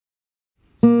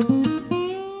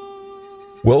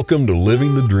Welcome to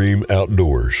Living the Dream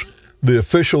Outdoors, the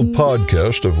official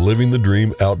podcast of Living the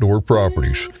Dream Outdoor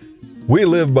Properties. We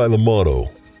live by the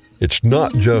motto, it's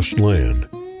not just land,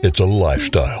 it's a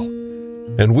lifestyle.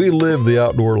 And we live the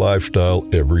outdoor lifestyle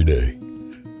every day.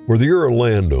 Whether you're a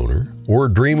landowner or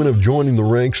dreaming of joining the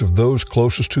ranks of those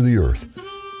closest to the earth,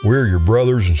 we're your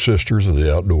brothers and sisters of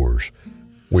the outdoors.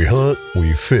 We hunt,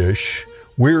 we fish,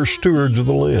 we're stewards of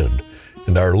the land.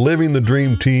 And our Living the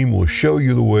Dream team will show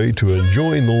you the way to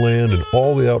enjoying the land and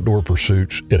all the outdoor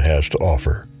pursuits it has to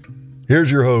offer.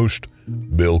 Here's your host,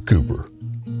 Bill Cooper.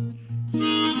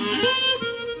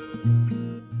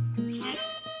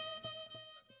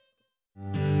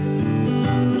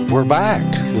 We're back.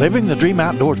 Living the Dream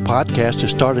Outdoors podcast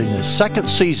is starting its second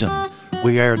season.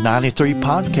 We aired 93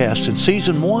 podcasts in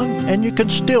Season 1, and you can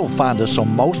still find us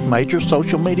on most major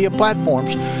social media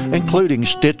platforms, including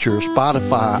Stitcher,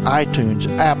 Spotify, iTunes,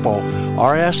 Apple,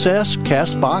 RSS,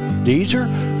 Castbox, Deezer,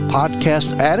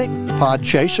 Podcast Addict,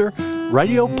 Podchaser,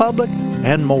 Radio Public,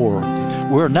 and more.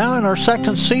 We're now in our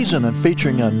second season and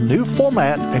featuring a new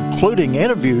format, including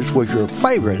interviews with your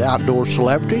favorite outdoor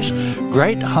celebrities,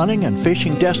 great hunting and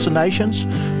fishing destinations,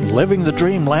 Living the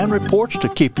Dream land reports to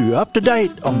keep you up to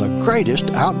date on the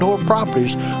greatest outdoor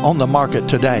properties on the market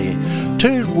today.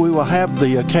 2, we will have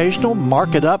the occasional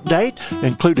market update,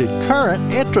 including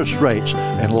current interest rates.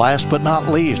 And last but not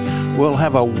least, we'll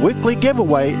have a weekly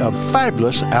giveaway of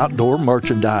fabulous outdoor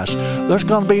merchandise. There's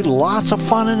going to be lots of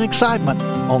fun and excitement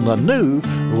on the new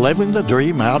Living the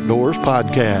Dream Outdoors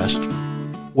podcast.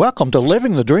 Welcome to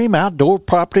Living the Dream Outdoor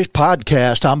Properties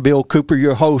podcast. I'm Bill Cooper,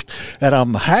 your host, and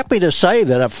I'm happy to say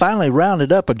that I've finally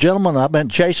rounded up a gentleman I've been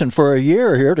chasing for a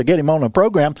year here to get him on the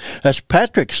program. That's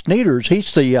Patrick Schneiders.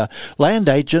 He's the land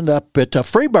agent up at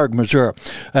Freebur, Missouri.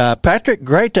 Patrick,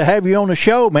 great to have you on the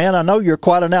show, man. I know you're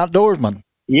quite an outdoorsman.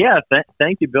 Yeah,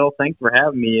 thank you, Bill. Thanks for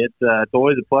having me. It's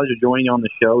always a pleasure joining you on the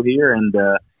show here, and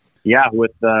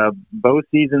with bow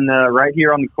season right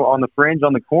here on the fringe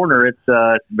on the corner, it's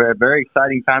a very, very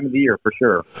exciting time of the year for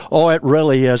sure. Oh, it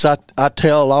really is. I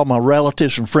tell all my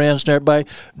relatives and friends and everybody,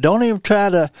 don't even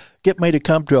try to get me to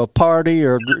come to a party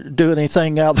or do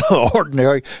anything out of the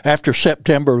ordinary after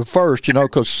September the 1st,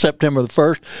 because September the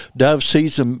 1st, dove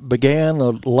season began,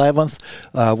 the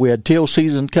 11th. We had teal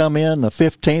season come in, the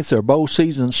 15th, their bow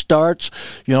season starts.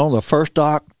 The 1st of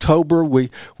October, we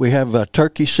have a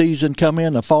turkey season come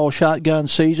in, the fall shotgun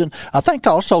season. I think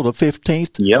also the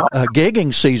 15th,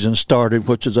 gigging season started,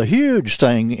 which is a huge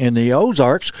thing in the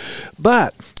Ozarks.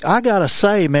 But I got to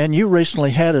say, man, you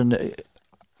recently had an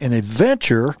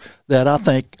adventure that I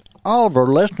think all of our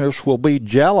listeners will be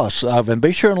jealous of. And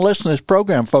be sure and listen to this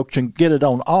program, folks, and get it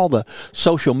on all the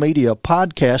social media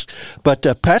podcasts. But,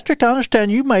 Patrick, I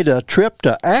understand you made a trip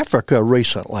to Africa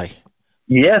recently.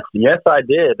 Yes, I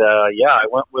did. I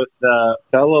went with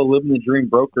fellow Living the Dream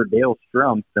broker Dale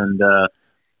Strumps, and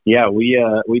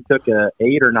we took a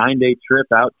 8 or 9 day trip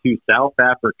out to South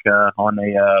Africa on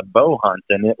a bow hunt,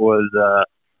 and it was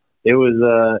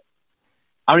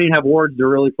I don't even have words to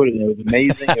really put it in. It was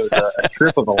amazing. It was a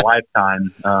trip of a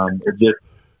lifetime.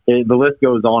 The list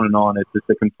goes on and on. It's just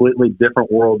a completely different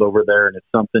world over there, and it's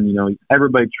something,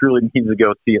 everybody truly needs to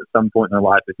go see at some point in their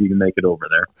life if you can make it over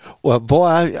there. Well,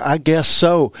 boy, I guess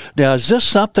so. Now, is this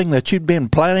something that you'd been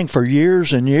planning for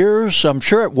years and years? I'm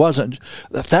sure it wasn't.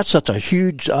 If that's such a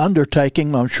huge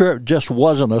undertaking, I'm sure it just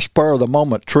wasn't a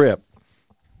spur-of-the-moment trip.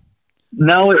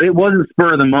 No, it wasn't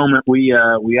spur of the moment. We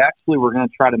actually were going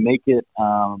to try to make it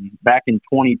back in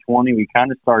 2020. We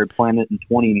kind of started planning it in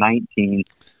 2019.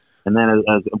 And then,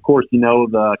 as of course,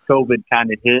 the COVID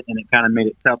kind of hit, and it kind of made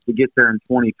it tough to get there in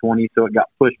 2020, so it got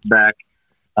pushed back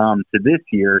to this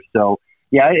year. So,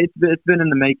 it's been in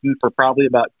the making for probably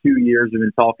about 2 years. We've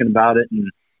been talking about it,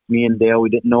 and me and Dale, we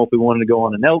didn't know if we wanted to go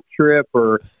on an elk trip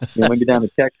or maybe down to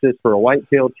Texas for a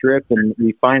whitetail trip, and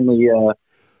we finally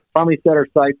set our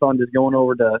sights on just going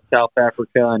over to South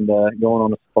Africa and going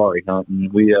on a safari hunt, and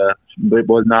it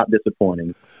was not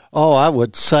disappointing. Oh, I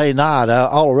would say not.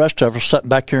 All the rest of us sitting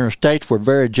back here in the States were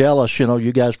very jealous.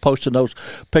 You guys posting those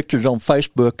pictures on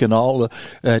Facebook and all.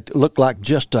 It looked like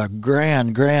just a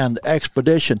grand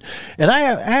expedition. And I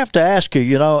have to ask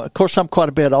you, of course, I'm quite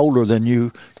a bit older than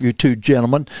you two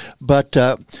gentlemen, but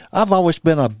I've always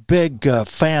been a big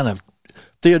fan of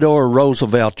Theodore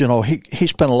Roosevelt. He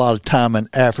spent a lot of time in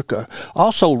Africa.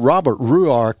 Also, Robert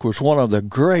Ruark was one of the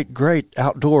great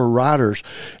outdoor riders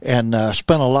and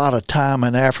spent a lot of time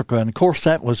in Africa. And, of course,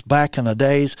 that was back in the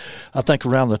days, I think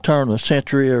around the turn of the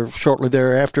century or shortly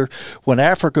thereafter, when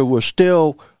Africa was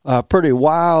still pretty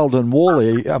wild and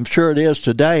woolly. I'm sure it is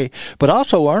today. But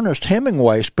also Ernest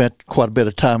Hemingway spent quite a bit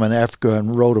of time in Africa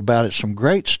and wrote about it. Some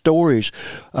great stories.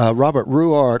 Robert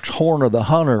Ruark's Horn of the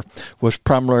Hunter was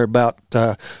primarily about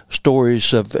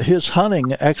stories of his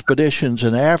hunting expeditions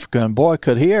in Africa. And boy,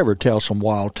 could he ever tell some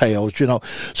wild tales,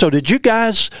 So did you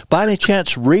guys, by any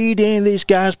chance, read any of these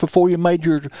guys before you made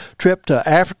your trip to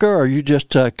Africa, or you just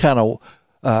kind of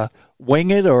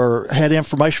wing it, or had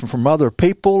information from other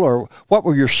people, or what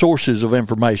were your sources of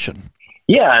information?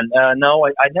 Yeah, no,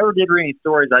 I never did read any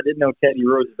stories. I did know Teddy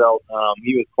Roosevelt.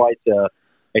 He was quite the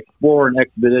explorer and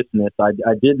expeditionist.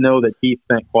 I did know that he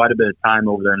spent quite a bit of time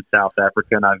over there in South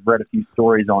Africa, and I've read a few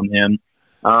stories on him.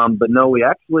 But no, we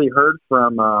actually heard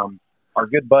from our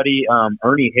good buddy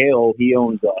Ernie Hale. He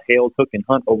owns Hale's Hook and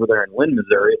Hunt over there in Lynn,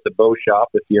 Missouri. It's a bow shop.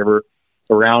 If you ever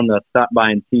around, stop by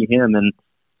and see him. And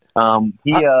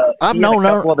he had a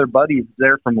couple other buddies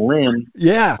there from Lynn.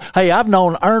 Yeah. Hey, I've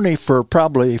known Ernie for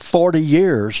probably 40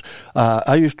 years.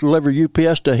 I used to deliver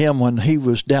UPS to him when he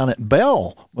was down at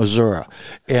Bell, Missouri.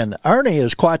 And Ernie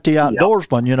is quite the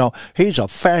outdoorsman. He's a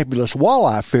fabulous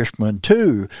walleye fisherman,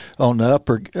 too, on the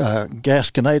upper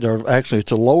Gasconade, or actually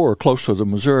it's a lower, close to the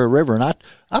Missouri River. And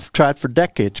I've tried for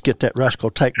decades to get that rascal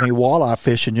to take me walleye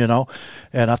fishing, and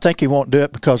I think he won't do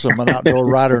it because I'm an outdoor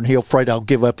rider and he's afraid I'll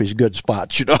give up his good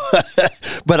spots,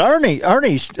 But Ernie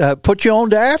put you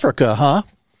on to Africa, huh?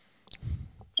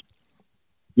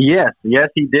 Yes,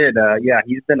 he did.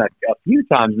 He's been a few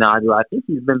times now. I think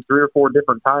he's been 3 or 4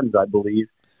 different times, I believe.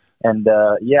 And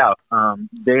Dale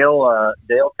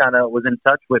kind of was in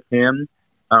touch with him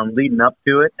leading up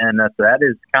to it, and so that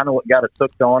is kind of what got us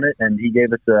hooked on it. And he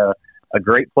gave us a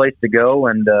great place to go,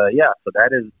 and so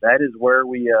that is where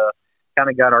we kind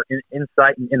of got our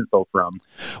insight and info from.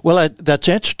 Well, that's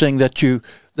interesting that you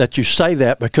say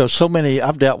that, because so many,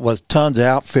 I've dealt with tons of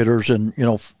outfitters and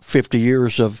 50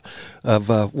 years of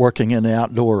working in the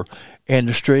outdoor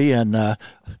industry, and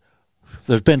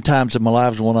there's been times in my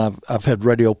life when I've had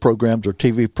radio programs or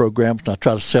TV programs, and I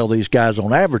try to sell these guys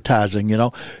on advertising, and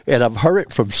I've heard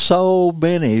it from so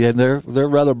many, and they're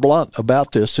rather blunt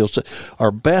about this. They'll say,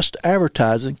 our best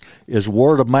advertising is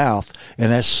word of mouth,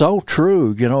 and that's so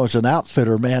true. As an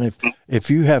outfitter, man, if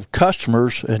you have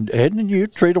customers and you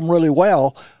treat them really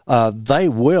well, they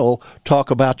will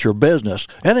talk about your business,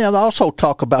 and they'll also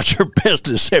talk about your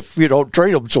business if you don't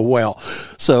treat them so well.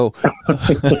 So,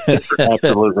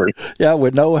 absolutely, yeah,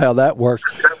 we know how that works.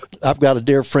 I've got a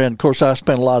dear friend. Of course, I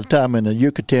spent a lot of time in the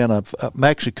Yucatan of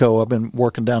Mexico. I've been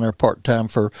working down there part time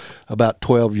for about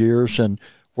 12 years, and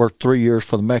worked 3 years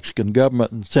for the Mexican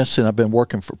government, and since then I've been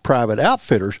working for private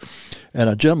outfitters. And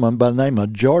a gentleman by the name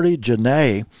of Jordy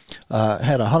Janae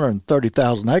had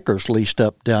 130,000 acres leased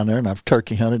up down there, and I've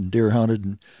turkey hunted and deer hunted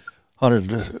and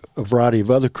hunted a variety of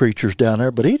other creatures down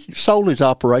there. But he sold his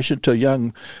operation to a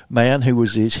young man who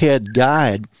was his head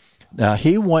guide. Now,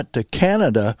 he went to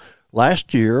Canada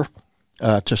last year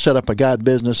to set up a guide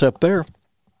business up there.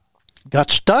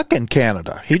 Got stuck in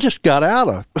Canada. He just got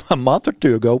out a month or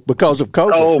two ago because of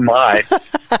COVID. Oh, my.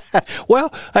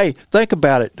 Well, hey, think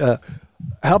about it.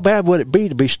 How bad would it be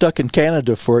to be stuck in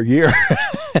Canada for a year?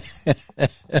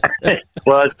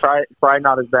 Well, it's probably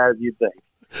not as bad as you think.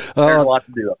 There's a lot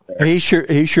to do up there. He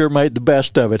sure made the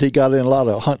best of it. He got in a lot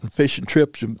of hunting, fishing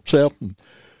trips himself, and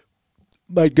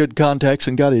made good contacts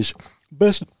and got his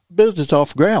business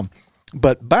off the ground.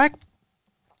 But back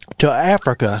to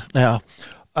Africa now.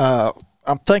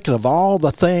 I'm thinking of all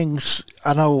the things.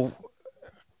 I know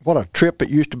what a trip it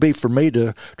used to be for me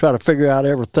to try to figure out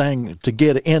everything to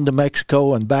get into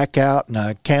Mexico and back out.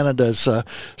 And Canada's a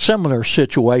similar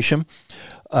situation.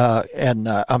 And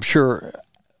I'm sure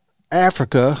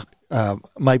Africa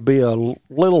may be a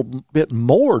little bit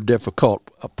more difficult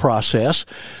a process.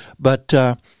 But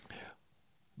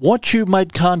once you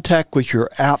made contact with your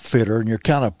outfitter and you're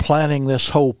kind of planning this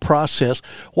whole process,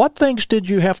 what things did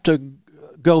you have to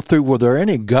go through? Were there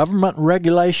any government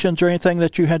regulations or anything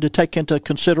that you had to take into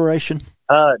consideration?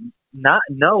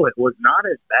 No, it was not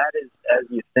as bad as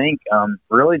you think.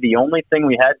 Really, the only thing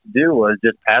we had to do was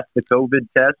just pass the COVID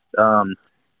test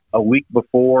a week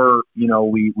before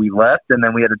we left, and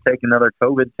then we had to take another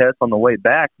COVID test on the way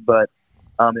back. But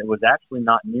it was actually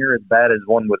not near as bad as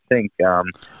one would think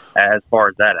as far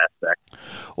as that aspect.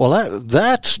 Well,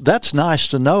 that's nice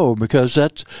to know, because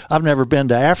I've never been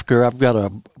to Africa. I've got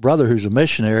a brother who's a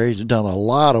missionary. He's done a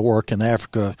lot of work in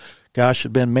Africa. Gosh,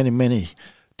 it's been many, many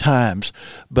times.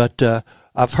 But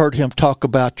I've heard him talk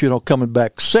about, coming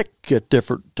back sick at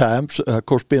different times. Of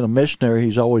course, being a missionary,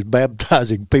 he's always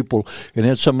baptizing people, and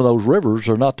then some of those rivers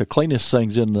are not the cleanest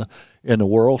things in the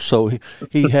world. So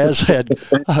he has had,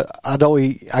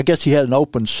 I guess he had an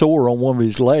open sore on one of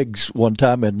his legs one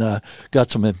time and got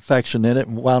some infection in it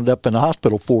and wound up in the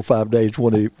hospital 4 or 5 days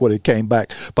when he came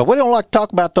back. But we don't like to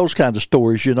talk about those kinds of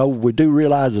stories. You know, we do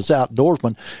realize as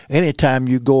outdoorsmen, anytime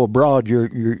you go abroad,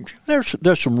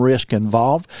 there's some risk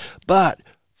involved. But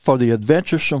for the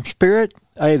adventuresome spirit,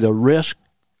 hey, the risk,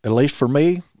 at least for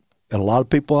me, and a lot of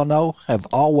people I know, have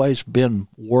always been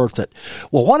worth it.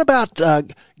 Well, what about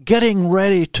getting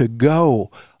ready to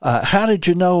go? How did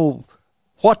you know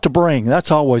what to bring? That's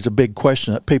always a big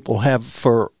question that people have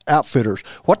for outfitters.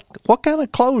 What kind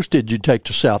of clothes did you take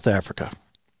to South Africa?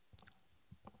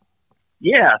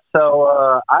 Yeah,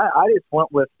 so I just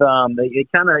went with they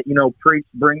kind of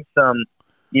bring some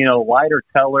lighter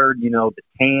colored, the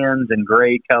tans and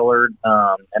gray colored,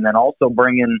 and then also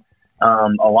bringing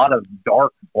a lot of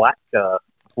dark black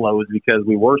clothes because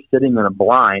we were sitting in a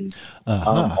blind,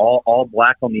 all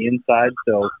black on the inside.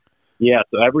 So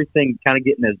everything kind of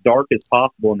getting as dark as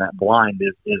possible in that blind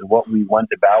is what we went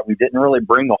about. We didn't really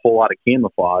bring a whole lot of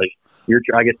camouflage.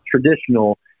 I guess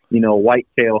traditional,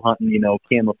 whitetail hunting,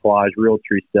 camouflage, real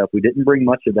tree stuff. We didn't bring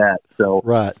much of that. So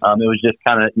right. It was just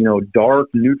kind of, dark,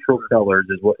 neutral colors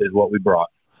is what we brought.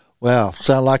 Well,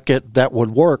 sound like that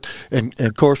would work. And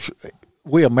of course,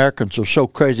 we Americans are so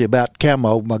crazy about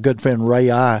camo. My good friend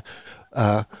Ray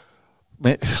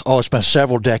it's been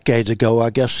several decades ago.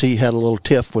 I guess he had a little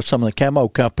tiff with some of the camo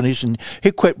companies, and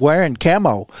he quit wearing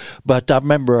camo. But I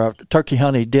remember a turkey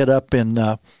hunt he did up in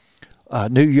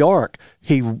New York.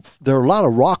 There are a lot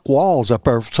of rock walls up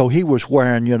there, so he was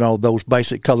wearing, those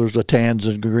basic colors, the tans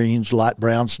and greens, light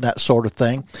browns, and that sort of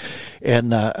thing.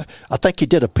 And I think he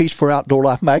did a piece for Outdoor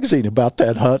Life magazine about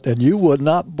that hunt, and you would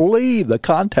not believe the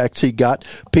contacts he got,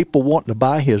 people wanting to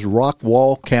buy his rock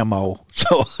wall camo.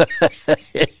 So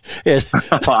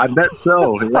I bet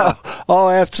so. Yeah. Oh,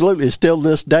 absolutely. Still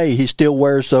this day, he still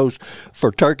wears those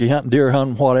for turkey hunting, deer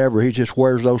hunting, whatever. He just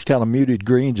wears those kind of muted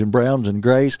greens and browns and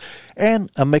grays and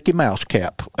a Mickey Mouse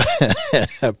cap.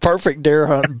 Perfect deer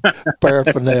hunting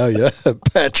paraphernalia,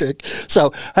 Patrick.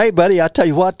 So, hey, buddy, I tell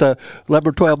you what, the 11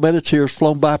 or 12 minutes here has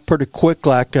flown by pretty quick.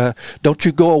 Don't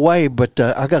you go away, but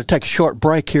I got to take a short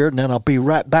break here, and then I'll be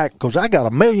right back because I got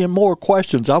a million more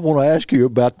questions I want to ask you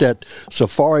about that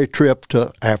safari trip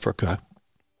to Africa.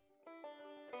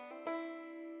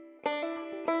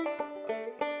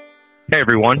 Hey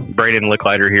everyone, Braden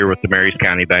Licklider here with the Marys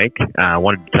County Bank. I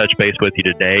wanted to touch base with you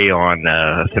today on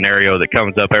a scenario that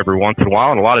comes up every once in a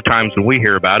while, and a lot of times when we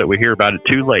hear about it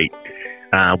too late.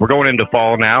 We're going into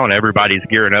fall now, and everybody's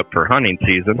gearing up for hunting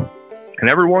season. And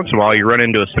every once in a while, you run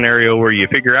into a scenario where you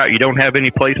figure out you don't have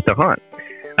any place to hunt.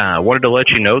 I wanted to let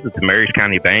you know that the Marys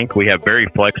County Bank, we have very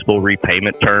flexible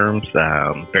repayment terms,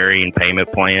 varying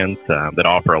payment plans that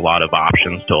offer a lot of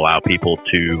options to allow people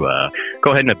to go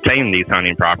ahead and obtain these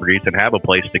hunting properties and have a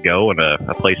place to go and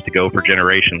a place to go for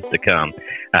generations to come.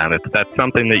 If that's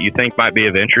something that you think might be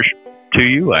of interest to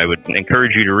you, I would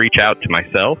encourage you to reach out to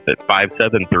myself at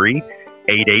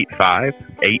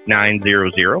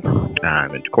 573-885-8900.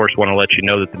 And of course, want to let you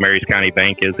know that the Marys County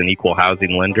Bank is an equal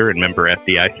housing lender and member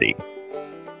FDIC.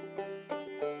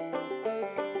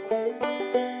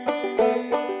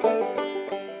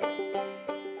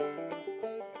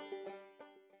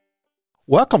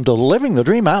 Welcome to the Living the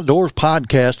Dream Outdoors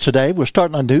podcast. Today we're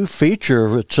starting a new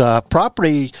feature. It's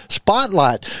Property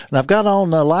Spotlight. And I've got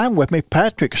on the line with me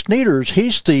Patrick Schneiders.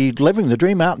 He's the Living the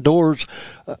Dream Outdoors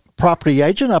property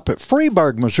agent up at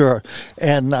Freebur, Missouri.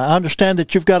 And I understand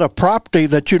that you've got a property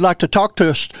that you'd like to talk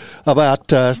to us about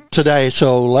today.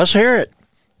 So let's hear it.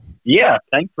 Yeah,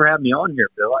 thanks for having me on here,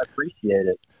 Bill. I appreciate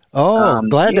it. Oh,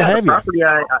 glad to have you. Property,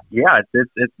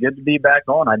 it's good to be back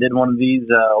on. I did one of these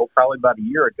probably about a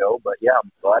year ago, but yeah, I'm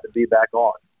glad to be back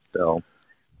on. So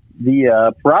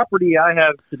the property I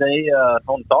have today I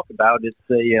want to talk about, it's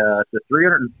a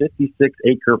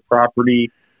 356-acre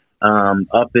property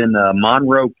up in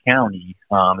Monroe County.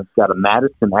 It's got a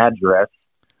Madison address.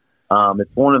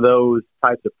 It's one of those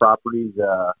types of properties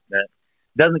that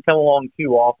doesn't come along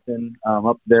too often,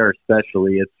 up there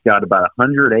especially. It's got about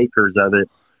 100 acres of it.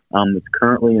 It's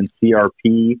currently in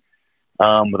CRP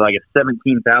with like a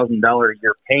 $17,000 a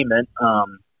year payment,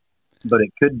 but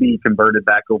it could be converted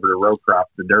back over to row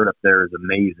crops. The dirt up there is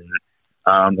amazing.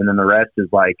 And then the rest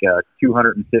is like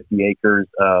 250 acres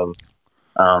of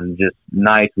just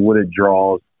nice wooded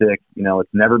draws, thick.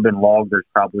 It's never been logged. There's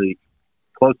probably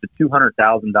close to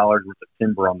 $200,000 worth of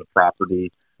timber on the property.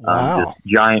 Wow. Just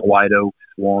giant white oaks,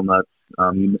 walnuts.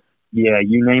 You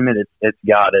name it, it's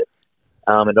got it.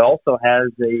 It also has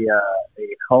a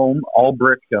home, all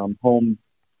brick home,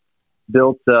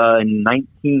 built in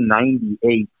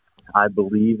 1998, I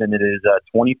believe, and it is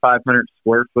 2,500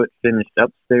 square foot finished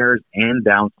upstairs and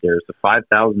downstairs, so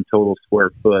 5,000 total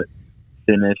square foot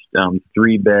finished,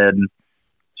 3-bed,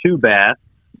 2-bath,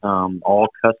 all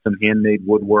custom handmade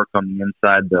woodwork on the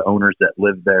inside. The owners that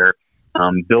lived there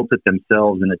built it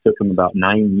themselves, and it took them about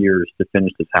 9 years to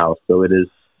finish this house. So it is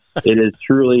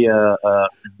truly a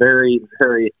very,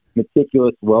 very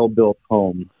meticulous, well-built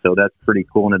home. So that's pretty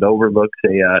cool, and it overlooks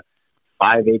a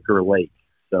 5-acre lake.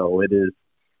 So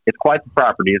it's quite the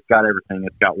property. It's got everything.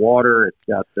 It's got water. It's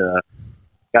got the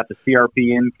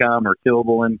CRP income or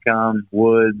tillable income,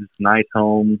 woods, nice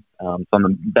home. It's on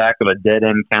the back of a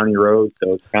dead-end county road,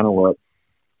 so it's kind of what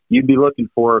you'd be looking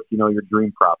for if you know your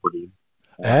dream property.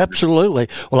 Absolutely.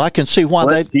 Well, I can see why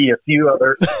Let's see a few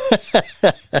other.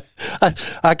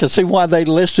 I can see why they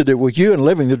listed it with you and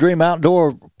Living the Dream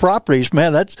Outdoor Properties.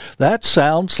 Man, that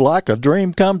sounds like a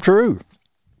dream come true.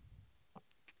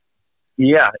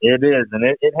 Yeah, it is, and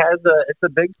it has it's a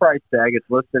big price tag. It's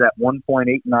listed at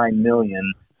 $1.89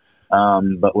 million.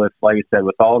 But with, like I said,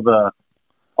 with all the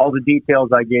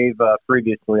details I gave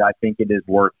previously, I think it is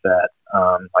worth that.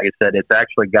 Like I said, it's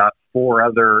actually got 4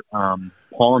 other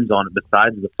ponds on it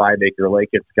besides the 5-acre lake.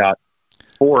 It's got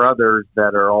 4 others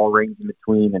that are all ranging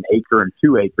between 1 acre and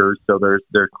 2 acres. So there's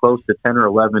close to 10 or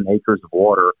 11 acres of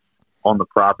water on the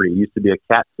property. It used to be a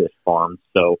catfish farm.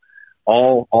 So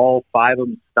all 5 of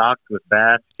them stocked with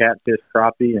bass, catfish,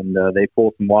 crappie, and they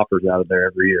pull some whoppers out of there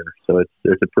every year. So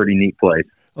it's a pretty neat place.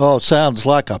 Oh, it sounds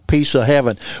like a piece of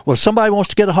heaven. Well, if somebody wants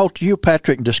to get a hold of you,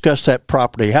 Patrick, and discuss that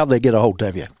property, how do they get a hold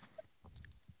of you?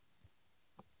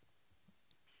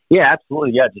 Yeah,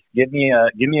 absolutely. Yeah, just give me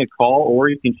a call, or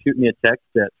you can shoot me a text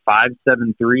at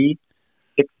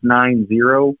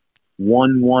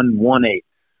 573-690-1118.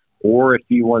 Or if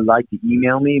you would like to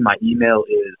email me, my email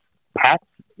is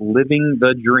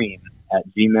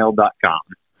patlivingthedream@gmail.com.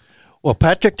 Well,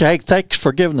 Patrick, hey, thanks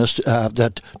for giving us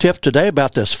that tip today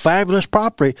about this fabulous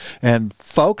property. And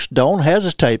folks, don't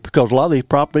hesitate, because a lot of these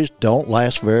properties don't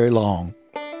last very long.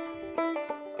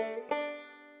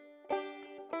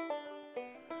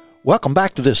 Welcome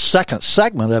back to this second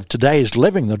segment of today's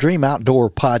Living the Dream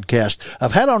Outdoor podcast.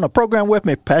 I've had on the program with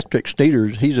me Patrick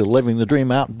Schneiders. He's a Living the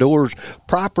Dream Outdoors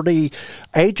property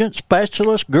agent,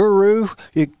 specialist, guru,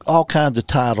 all kinds of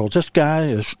titles. This guy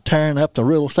is tearing up the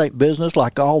real estate business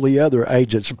like all the other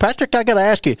agents. Patrick, I got to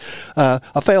ask you, I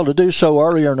failed to do so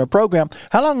earlier in the program.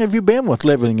 How long have you been with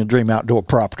Living the Dream Outdoor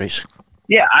Properties?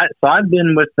 Yeah, so I've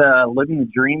been with Living the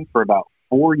Dream for about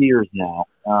 4 years now.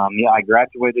 I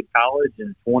graduated college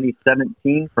in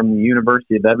 2017 from the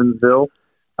University of Evansville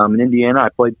in Indiana. I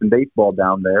played some baseball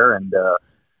down there, and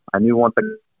I knew once I got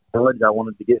to college I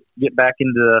wanted to get back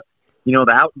into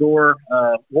the outdoor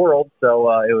world.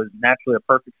 So it was naturally a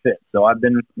perfect fit. So I've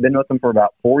been with them for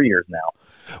about 4 years now.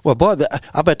 Well, boy,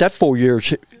 I bet that 4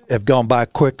 years have gone by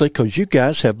quickly, because you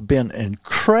guys have been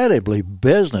incredibly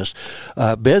busy.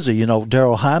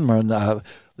 Daryl Heineman,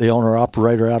 the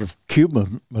owner-operator out of Cuba,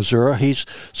 Missouri. He's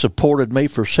supported me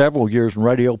for several years in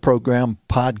radio program,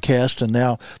 podcast, and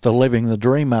now the Living the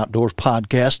Dream Outdoors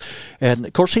podcast. And,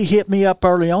 of course, he hit me up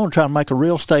early on trying to make a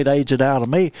real estate agent out of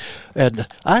me. And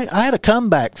I had a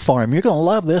comeback for him. You're going to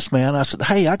love this, man. I said,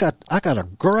 hey, I got a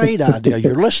great idea.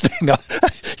 You're listening.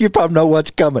 You probably know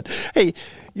what's coming. Hey,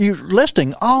 you're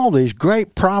listing all these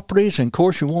great properties, and of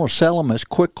course you want to sell them as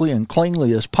quickly and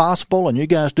cleanly as possible, and you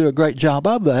guys do a great job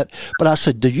of that. But I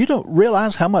said, do you don't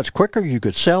realize how much quicker you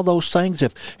could sell those things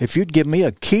if you'd give me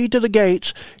a key to the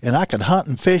gates, and I could hunt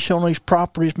and fish on these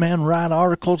properties, man, write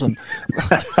articles, and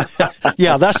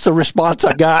yeah, that's the response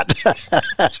I got.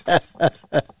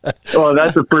 Well,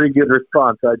 that's a pretty good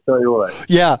response, I tell you what.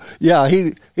 Yeah,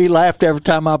 he laughed every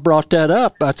time I brought that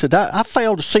up. I said, I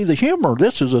failed to see the humor.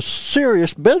 This is a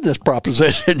serious business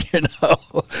proposition,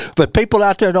 But people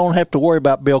out there don't have to worry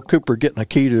about Bill Cooper getting a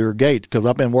key to their gate, because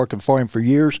I've been working for him for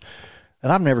years,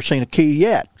 and I've never seen a key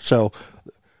yet. So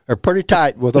they're pretty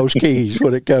tight with those keys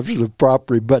when it comes to the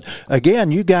property. But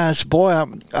again, you guys, boy,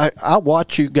 I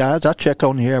watch you guys. I check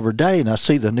on you every day, and I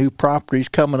see the new properties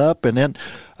coming up, and then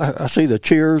I see the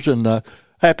cheers and the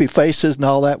happy faces and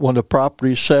all that when the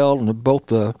properties sell, and both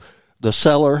the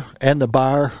seller and the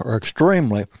buyer are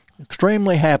extremely,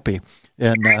 extremely happy.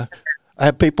 And I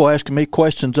have people asking me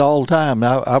questions all the time.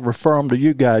 I refer them to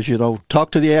you guys,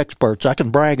 talk to the experts. I can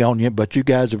brag on you, but you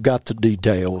guys have got the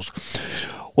details.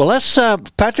 Well, let's,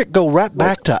 Patrick, go right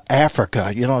back to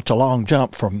Africa. It's a long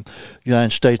jump from the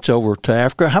United States over to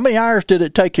Africa. How many hours did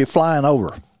it take you flying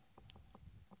over?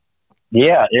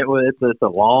 Yeah, it's a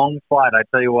long flight. I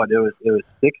tell you what, it was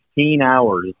 16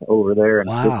 hours over there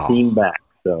and 15 back.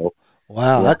 So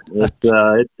wow, yeah,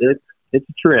 it's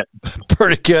a trip.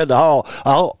 Pretty good. I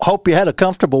hope you had a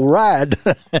comfortable ride.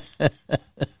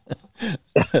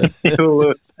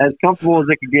 As comfortable as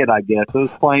it could get, I guess.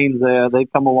 Those planes,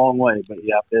 they've come a long way. But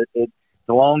yeah, it's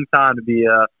a long time to be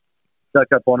stuck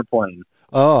up on a plane.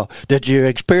 Oh, did you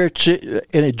experience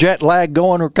any jet lag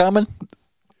going or coming?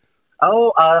 Oh,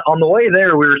 on the way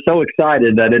there, we were so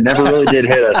excited that it never really did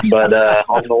hit us. But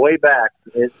on the way back,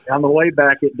 it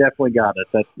definitely got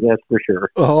us. That's for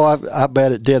sure. Oh, I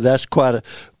bet it did. That's quite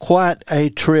a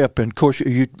trip. And of course,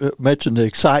 you mentioned the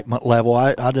excitement level.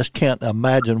 I just can't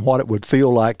imagine what it would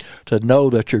feel like to know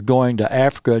that you're going to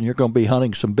Africa and you're going to be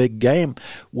hunting some big game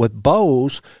with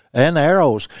bows and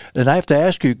arrows. And I have to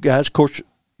ask you guys, of course,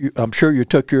 I'm sure you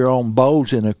took your own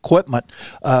bows and equipment.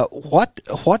 What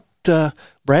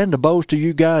brand of bows do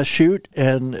you guys shoot?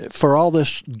 And for all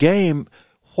this game,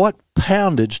 what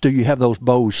poundage do you have those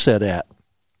bows set at?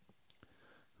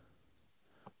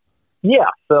 Yeah,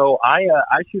 so I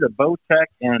shoot a Bowtech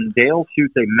and Dale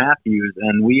shoots a Matthews,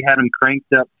 and we had them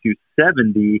cranked up to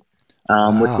 70, which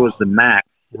was the max.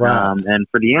 Right. And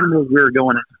for the animals we were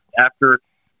going after,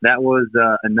 that was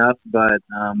enough, but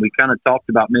we kind of talked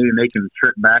about maybe making a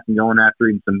trip back and going after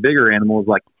even some bigger animals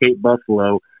like the Cape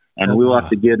Buffalo, and we'll have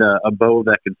to get a bow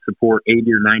that can support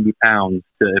 80 or 90 pounds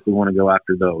if we want to go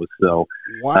after those. So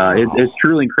it's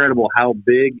truly incredible how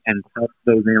big and tough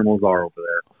those animals are over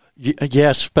there.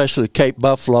 Yes, especially Cape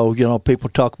Buffalo. You know, people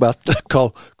talk about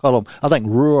call them. I think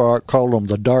Ruart called them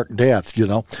the Dark Death. You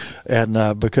know,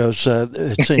 and because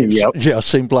it seems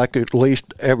seems like at least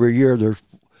every year there's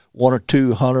one or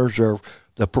two hunters or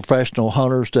the professional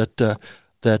hunters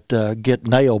that get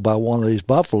nailed by one of these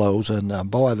buffaloes, and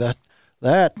boy, that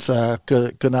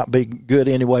could not be good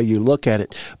any way you look at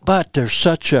it. But there's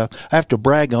such I have to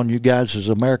brag on you guys as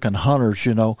American hunters,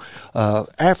 you know,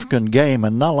 African game,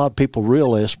 and not a lot of people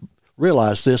realize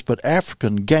this, but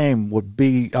African game would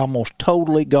be almost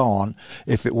totally gone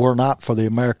if it were not for the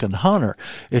American hunter.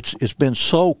 It's been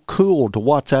so cool to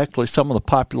watch actually some of the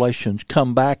populations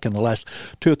come back in the last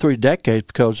 2 or 3 decades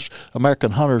because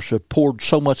American hunters have poured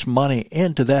so much money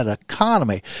into that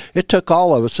economy. It took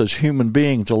all of us as human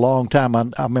beings a long time. I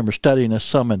remember studying this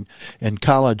some in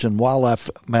college in wildlife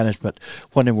management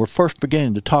when they were first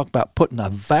beginning to talk about putting a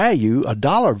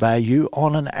dollar value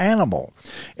on an animal.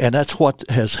 And that's what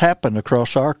has happened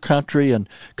across our country and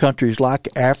countries like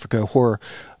Africa, where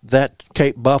that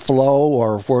Cape Buffalo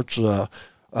or where it's the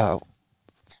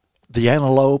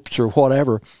antelopes or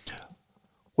whatever,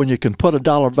 when you can put a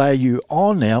dollar value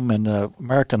on them, and the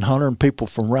American hunter and people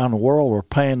from around the world are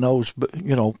paying those,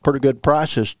 you know, pretty good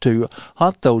prices to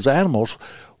hunt those animals.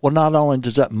 Well, not only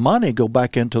does that money go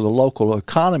back into the local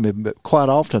economy, but quite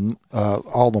often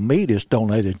all the meat is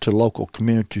donated to local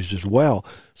communities as well.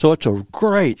 So it's a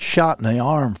great shot in the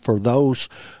arm for those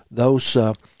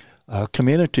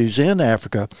communities in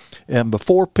Africa. And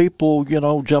before people, you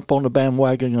know, jump on the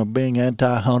bandwagon of being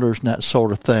anti-hunters and that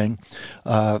sort of thing,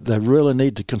 they really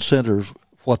need to consider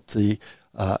what the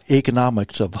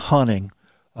economics of hunting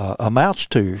amounts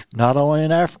to, not only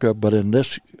in Africa, but in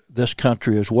this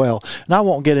country as well. And I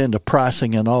won't get into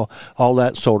pricing and all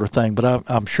that sort of thing, but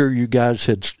I'm sure you guys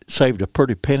had saved a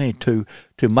pretty penny to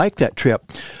make that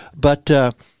trip. But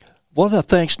one of the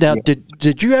things now,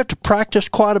 did you have to practice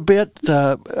quite a bit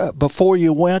before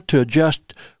you went to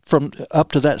adjust from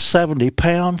up to that 70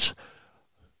 pounds?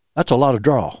 That's a lot of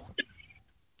draw.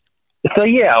 So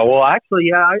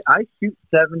actually, I shoot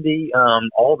 70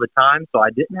 all the time, so I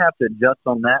didn't have to adjust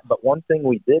on that. But one thing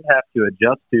we did have to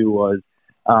adjust to was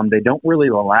they don't really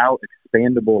allow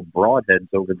expandable broadheads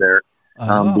over there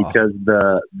because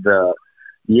the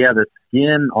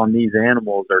skin on these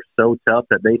animals are so tough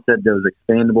that they said those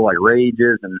expandable like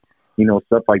rages and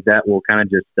stuff like that will kind of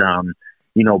just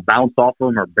bounce off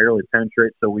them or barely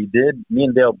penetrate. So me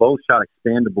and Dale both shot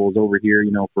expandables over here,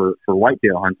 for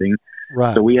whitetail hunting.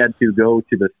 Right. So we had to go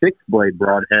to the fixed blade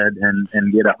broadhead and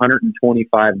get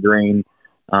 125 grain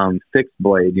fixed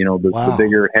blade, the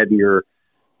bigger, heavier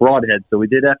broadhead. So we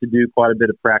did have to do quite a bit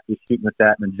of practice shooting with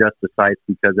that and adjust the sights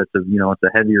because it's a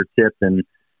heavier tip and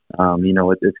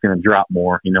it's going to drop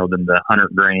more than the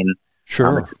 100 grain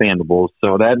expandables.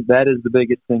 So that is the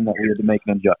biggest thing that we had to make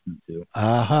an adjustment to.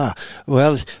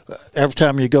 Well, every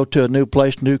time you go to a new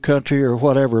place, new country or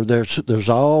whatever, there's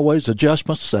always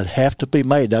adjustments that have to be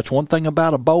made. That's one thing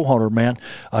about a bow hunter, man.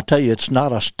 I tell you, it's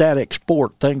not a static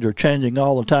sport. Things are changing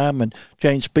all the time and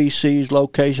change species,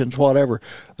 locations, whatever.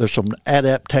 There's some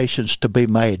adaptations to be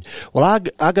made. Well,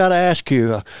 I got to ask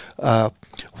you,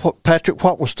 Patrick,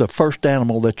 what was the first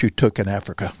animal that you took in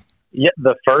Africa? Yeah,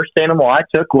 the first animal I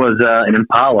took was an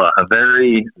impala, a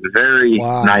very, very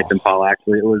nice impala.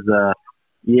 Actually, it was a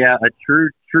true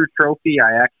trophy.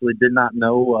 I actually did not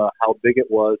know how big it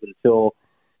was until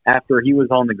after he was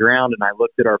on the ground, and I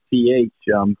looked at our PH,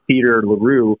 Peter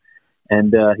LaRue,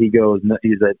 and he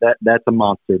said that's a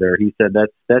monster there. He said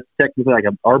that's technically like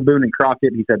our Boone and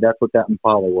Crockett. He said that's what that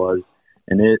impala was,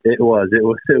 and it was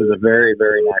a very,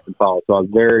 very nice impala. So I was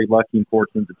very lucky and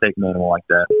fortunate to take an animal like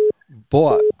that.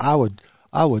 Boy, I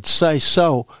would say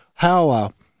so.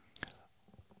 How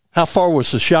far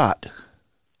was the shot?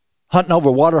 Hunting over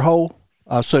waterhole,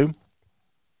 I assume.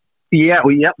 So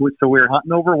we were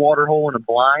hunting over waterhole in a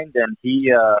blind, and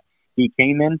he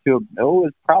came into it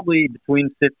was probably between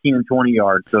 15 and 20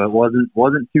 yards, so it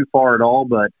wasn't too far at all.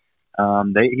 But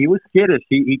he was skittish.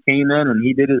 He came in and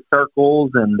he did his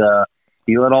circles, and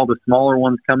he let all the smaller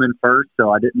ones come in first.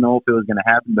 So I didn't know if it was going to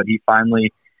happen, but he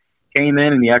finally came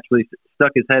in and he actually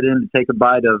stuck his head in to take a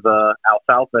bite of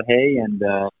alfalfa hay, and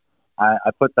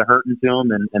I put the hurt into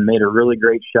him and made a really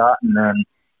great shot. And then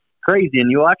crazy, and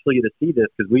you'll actually get to see this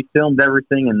because we filmed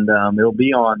everything, and it'll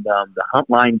be on the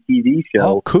Huntline TV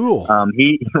show. Oh, cool! When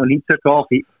he took off,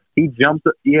 he jumped.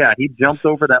 Yeah, he jumped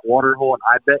over that water hole, and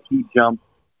I bet he jumped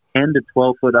 10 to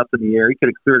 12 foot up in the air. He could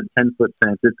have cleared a 10-foot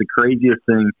fence. It's the craziest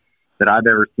thing that I've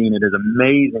ever seen. It is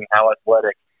amazing how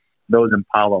athletic those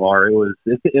impala are.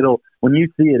 It'll when you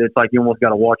see it, it's like you almost got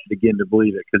to watch it again to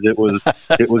believe it because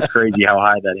it was crazy how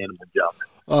high that animal jumped.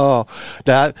 Oh,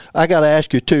 now I got to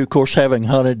ask you too. Of course, having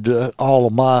hunted all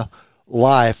of my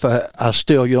life, I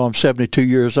still, I'm 72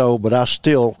 years old, but I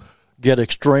still get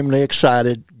extremely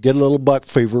excited, get a little buck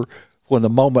fever when the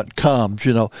moment comes.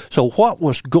 So what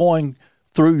was going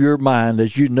through your mind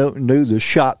as you knew the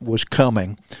shot was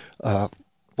coming?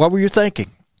 What were you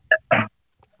thinking?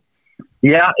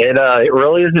 Yeah, it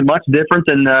really isn't much different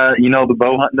than the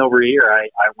bow hunting over here.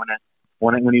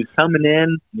 When he was coming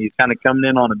in, he's kind of coming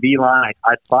in on a beeline.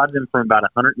 I spotted him from about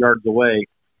 100 yards away.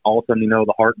 All of a sudden,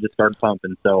 the heart just started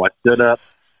pumping. So I stood up,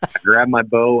 I grabbed my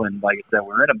bow, and like I said,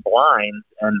 we're in a blind,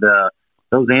 and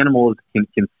those animals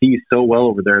can see so well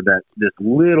over there that this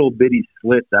little bitty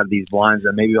slits out of these blinds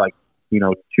are maybe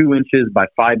 2 inches by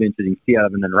 5 inches you can see out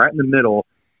of, and then right in the middle,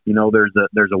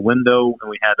 there's a window, and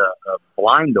we had a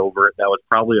blind over it that was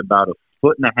probably about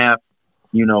 1.5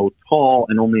 feet, tall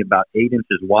and only about 8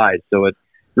 inches wide. So it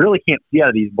really can't see out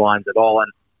of these blinds at all.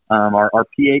 And our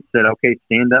PH said, okay,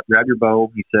 stand up, grab your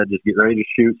bow. He said, just get ready to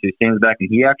shoot. So he stands back, and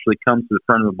he actually comes to the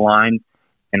front of the blind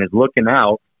and is looking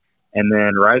out. And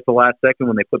then right at the last second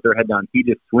when they put their head down, he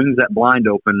just swings that blind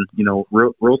open,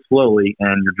 real slowly,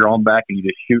 and you're drawn back and you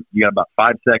just shoot. You got about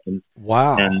 5 seconds.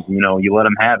 Wow. And, you let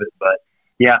them have it. But,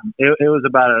 yeah, it was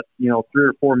about a 3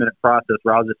 or 4 minute process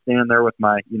where I was just standing there with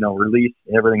my release,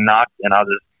 everything knocked, and I was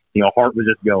just heart was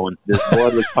just going, this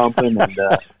blood was pumping, and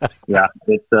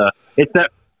it's that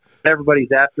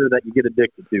everybody's after that you get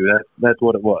addicted to. That's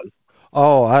what it was.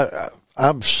 Oh,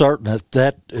 I'm certain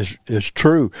that is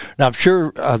true. Now I'm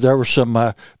sure there were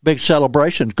some big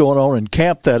celebrations going on in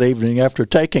camp that evening after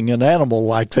taking an animal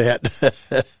like that.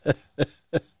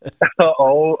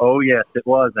 Oh yes, it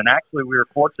was. And actually, we were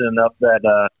fortunate enough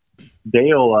that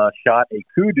Dale shot a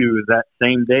kudu that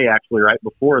same day, actually right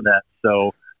before that.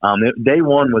 So day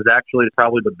one was actually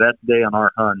probably the best day on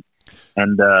our hunt.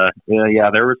 And there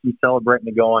was some celebrating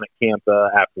to go on at camp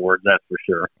afterwards, that's for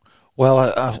sure.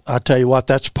 Well, I tell you what,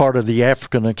 that's part of the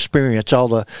African experience. All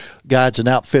the guides and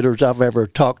outfitters I've ever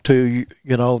talked to,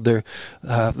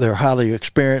 they're highly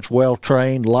experienced,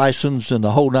 well-trained, licensed, and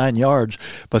the whole 9 yards.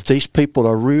 But these people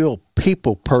are real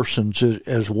people persons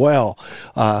as well.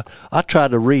 I try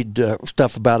to read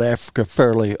stuff about Africa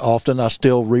fairly often. I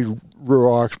still read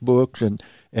Ruark's books and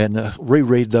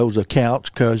reread those accounts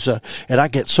and I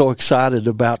get so excited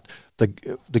about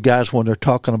the guys when they're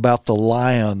talking about the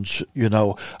lions.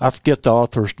 I forget the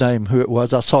author's name, who it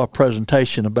was. I saw a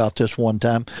presentation about this one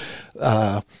time,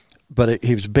 but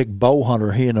he was a big bow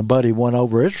hunter. He and a buddy went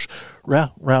over. It's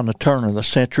around the turn of the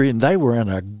century, and they were in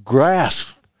a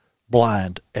grass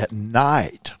blind at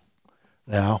night.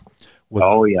 Now,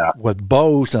 with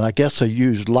bows, and I guess they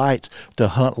used lights to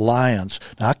hunt lions.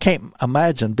 Now, I can't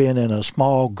imagine being in a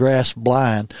small grass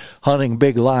blind hunting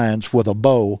big lions with a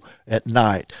bow at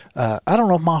night. I don't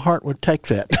know if my heart would take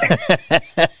that.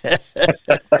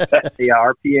 Yeah,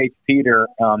 our PH Peter,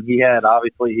 he had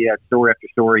story after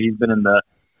story. He's been in the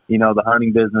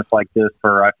hunting business like this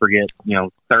for, I forget,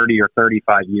 30 or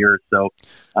 35 years. So,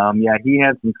 he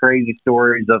had some crazy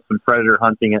stories of some predator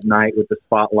hunting at night with the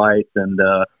spotlights and,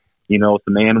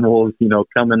 some animals,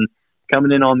 coming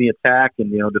coming in on the attack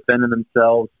and, defending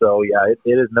themselves. So, yeah,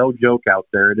 it is no joke out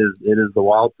there. It is the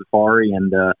wild safari,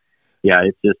 and,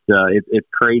 it's just it's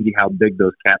crazy how big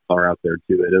those cats are out there,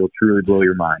 too. It'll truly blow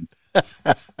your mind.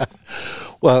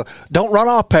 Well, don't run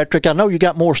off, Patrick. I know you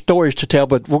got more stories to tell,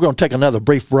 but we're going to take another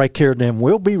brief break here, and then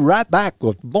we'll be right back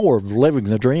with more of Living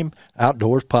the Dream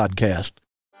Outdoors podcast.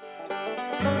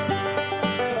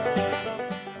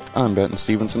 I'm Benton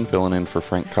Stevenson, filling in for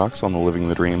Frank Cox on the Living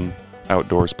the Dream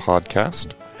Outdoors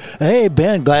podcast. Hey,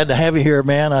 Ben, glad to have you here,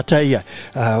 man. I tell you,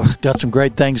 got some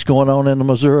great things going on in the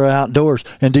Missouri outdoors.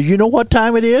 And do you know what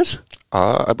time it is?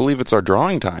 I believe it's our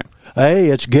drawing time. Hey,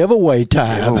 it's giveaway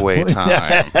time. Giveaway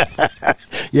time.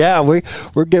 Yeah,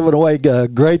 we're giving away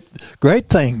great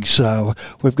things.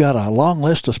 We've got a long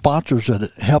list of sponsors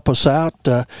that help us out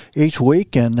each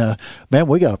week, and man,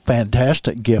 we got a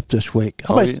fantastic gift this week.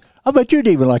 I bet you'd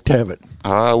even like to have it.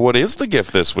 What is the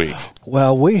gift this week?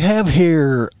 Well, we have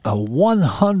here a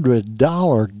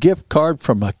 $100 gift card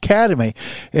from Academy,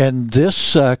 and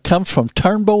this comes from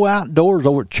Turnbow Outdoors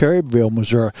over at Cherryville,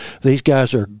 Missouri. These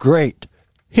guys are great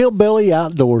hillbilly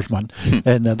outdoorsmen,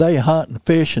 and they hunt and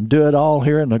fish and do it all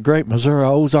here in the great Missouri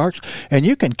Ozarks. And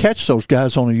you can catch those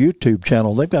guys on a YouTube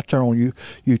channel. They've got their own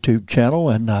YouTube channel,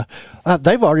 and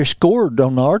they've already scored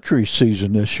on the archery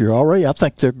season this year already. I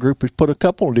think their group has put a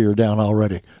couple of deer down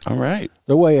already. All right.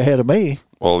 They're way ahead of me.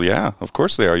 Well, yeah, of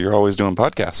course they are. You're always doing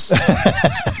podcasts.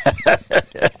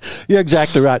 You're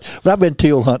exactly right. But I've been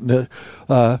teal hunting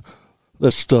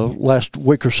this last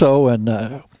week or so,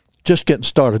 and just getting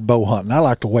started bow hunting. I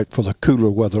like to wait for the cooler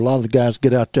weather. A lot of the guys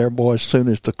get out there, boy, as soon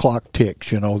as the clock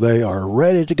ticks. They are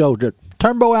ready to go.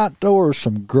 Turnbow Outdoors,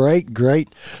 some great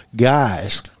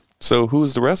guys. So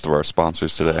who's the rest of our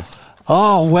sponsors today?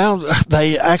 Oh, well,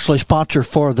 they actually sponsor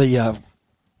for the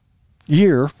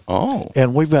year. Oh.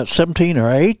 And we've got 17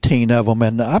 or 18 of them.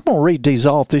 And I'm going to read these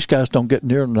off. These guys don't get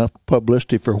near enough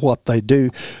publicity for what they do.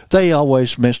 They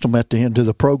always mention them at the end of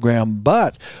the program.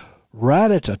 But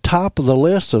right at the top of the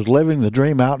list is Living the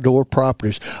Dream Outdoor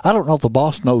Properties. I don't know if the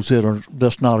boss knows it or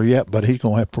this not yet, but he's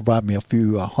going to have to provide me a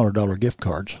few $100 gift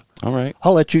cards. All right.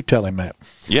 I'll let you tell him that.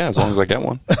 Yeah, as long as I get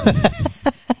one.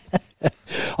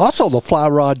 Also, the Fly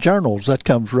Rod Journals, that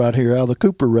comes right here out of the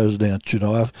Cooper residence.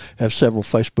 I have several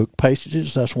Facebook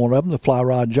pages. That's one of them, the Fly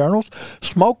Rod Journals.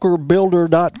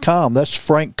 SmokerBuilder.com. That's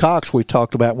Frank Cox we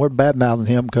talked about. We're bad-mouthing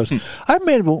him because I've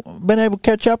been able to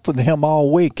catch up with him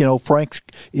all week. Frank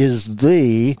is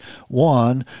the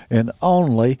one and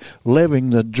only Living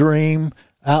the Dream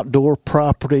Outdoor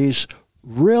Properties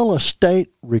real estate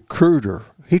recruiter.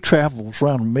 He travels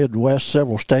around the Midwest,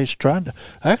 several states, trying to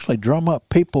actually drum up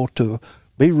people to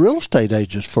be real estate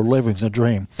agents for Living the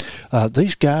Dream.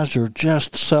 These guys are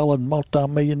just selling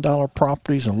multi-million-dollar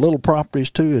properties and little properties,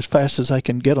 too, as fast as they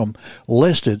can get them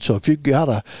listed. So if you've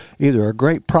got either a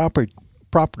great property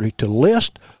to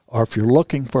list or if you're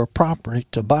looking for a property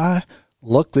to buy,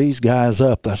 look these guys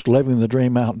up. That's Living the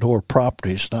Dream Outdoor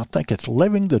Properties. And I think it's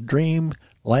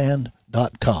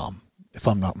livingthedreamland.com, if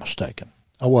I'm not mistaken.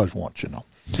 I was once,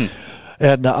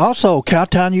 And also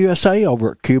Cowtown, USA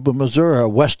over at Cuba, Missouri,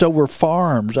 Westover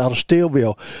Farms out of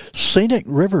Steelville, Scenic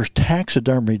Rivers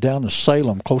Taxidermy down in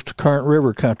Salem, close to Current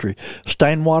River Country,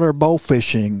 Stainwater Bow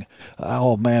Fishing.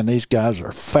 Oh, man, these guys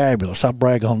are fabulous. I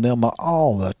brag on them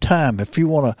all the time. If you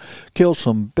want to kill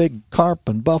some big carp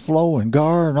and buffalo and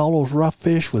gar and all those rough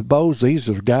fish with bows, these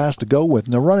are the guys to go with.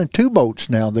 And they're running two boats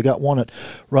now. They got one that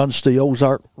runs the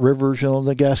Ozark Rivers,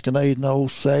 the Gasconade and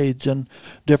Osage and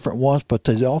different ones, but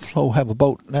they also have a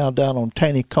boat now down on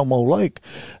Taneycomo Lake.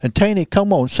 And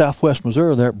Taneycomo in southwest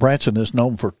Missouri there at Branson is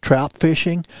known for trout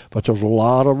fishing, but there's a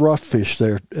lot of rough fish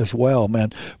there as well, man.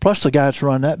 Plus the guy that's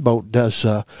running that boat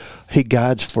he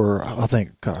guides for, I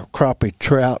think, crappie,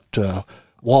 trout,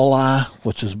 walleye,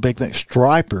 which is a big thing,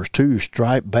 stripers too,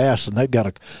 striped bass, and they've got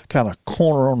a kind of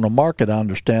corner on the market, I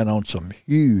understand, on some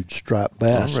huge striped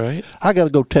bass. All right. I got to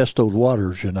go test those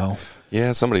waters,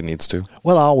 Yeah, somebody needs to.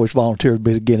 Well, I always volunteer to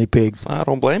be the guinea pig. I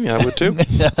don't blame you. I would too.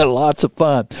 Lots of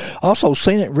fun. Also,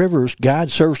 Scenic Rivers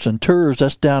Guide Service and Tours.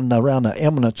 That's down around the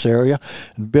Eminence area.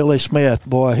 And Billy Smith,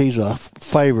 boy, he's a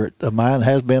favorite of mine.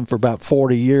 Has been for about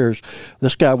 40 years.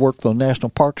 This guy worked for the National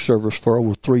Park Service for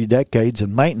over 3 decades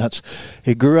in maintenance.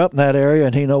 He grew up in that area,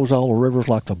 and he knows all the rivers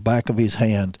like the back of his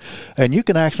hand. And you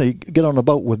can actually get on a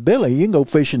boat with Billy. You can go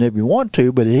fishing if you want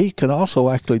to, but he can also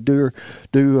actually do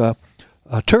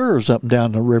tours up and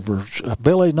down the rivers.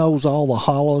 Billy knows all the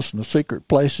hollows and the secret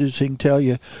places. He can tell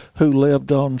you who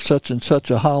lived on such and such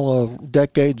a hollow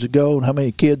decades ago and how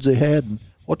many kids they had and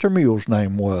what their mule's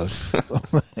name was.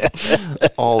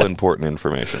 All important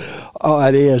information. Oh,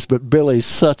 it is. But Billy's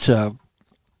such a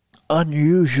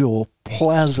unusual,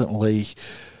 pleasantly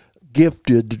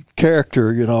gifted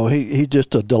character. He's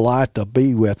just a delight to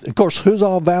be with. Of course,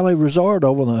 Hoozall Valley Resort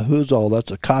over in the Hoozall,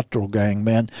 that's a Cottrell gang,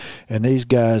 man. And these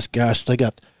guys, gosh, they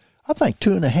got, I think,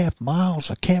 2.5 miles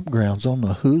of campgrounds on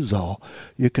the Hoozall.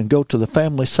 You can go to the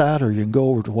family side or you can go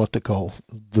over to what they call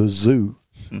the zoo.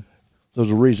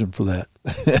 There's a reason for that.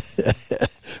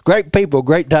 Great people,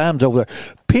 great times over there.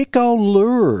 Pico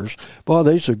Lures. Boy,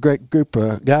 these are a great group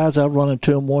of guys. I run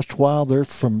into them once in a while. They're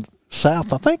from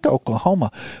South, I think,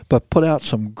 Oklahoma, but put out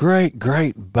some great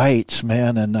baits,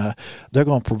 man, and they're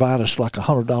going to provide us like a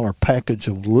 $100 package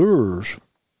of lures.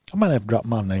 I might have to drop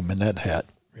my name in that hat,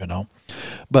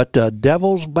 But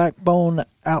Devil's Backbone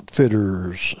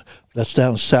Outfitters, that's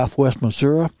down in southwest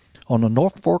Missouri, on the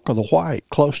North Fork of the White,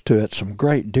 close to it. Some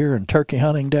great deer and turkey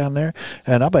hunting down there.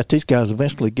 And I bet these guys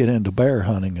eventually get into bear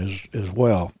hunting as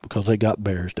well, because they got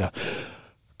bears down.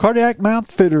 Cardiac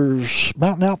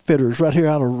Mountain Outfitters, right here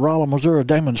out of Rolla, Missouri.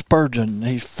 Damon Spurgeon,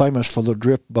 he's famous for the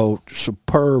drift boat,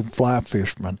 superb fly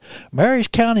fisherman. Mary's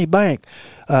County Bank,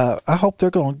 I hope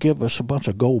they're going to give us a bunch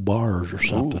of gold bars or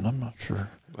something. Ooh, I'm not sure.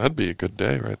 That'd be a good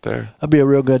day right there. That'd be a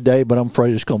real good day, but I'm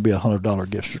afraid it's going to be a $100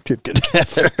 gift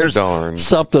certificate. Darn.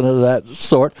 Something of that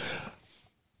sort.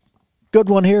 Good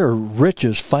one here,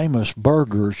 Rich's Famous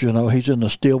Burgers. He's in the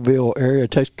Steelville area,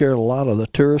 takes care of a lot of the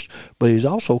tourists, but he's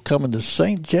also coming to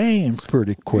St. James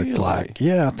pretty quick. Really?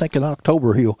 Yeah, I think in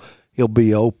October he'll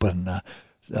be open.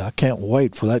 I can't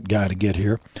wait for that guy to get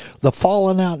here. The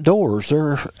Fallen Outdoors,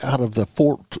 they're out of the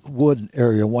Fort Wood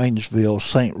area, Waynesville,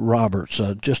 St. Roberts.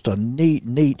 Just a neat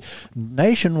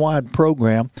nationwide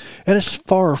program, and it's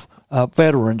for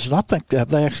veterans. And I think that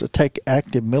they actually take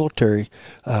active military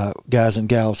guys and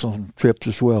gals on trips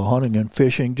as well, hunting and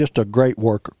fishing. Just a great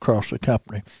work across the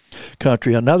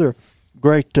country. Another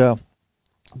great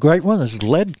one is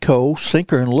Ledco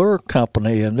Sinker and Lure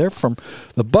Company, and they're from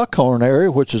the Buckhorn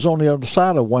area, which is on the other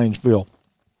side of Waynesville.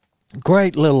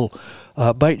 Great little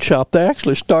bait shop. They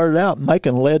actually started out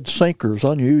making lead sinkers,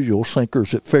 unusual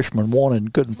sinkers that fishermen wanted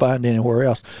and couldn't find anywhere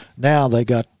else. Now they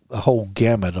got a whole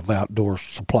gamut of outdoor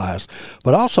supplies.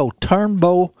 But also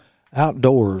Turnbow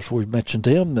Outdoors, we've mentioned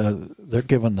them. They're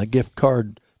giving the gift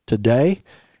card today,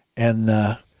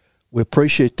 and we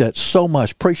appreciate that so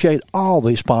much. Appreciate all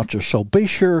these sponsors. So be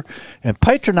sure and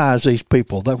patronize these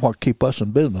people. They want to keep us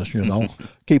in business,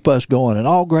 keep us going. And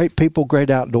all great people, great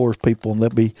outdoors people, and they'll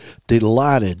be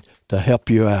delighted to help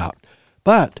you out.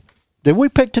 But did we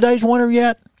pick today's winner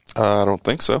yet? I don't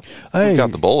think so. Hey, we've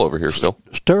got the bowl over here still.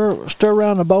 Stir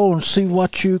around the bowl and see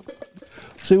what you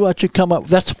come up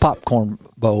with. That's a popcorn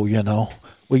bowl,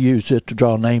 We use it to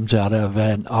draw names out of.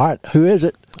 And all right, who is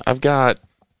it? I've got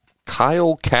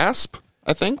Kyle Casp,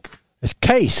 I think. It's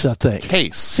Case, I think.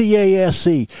 Case.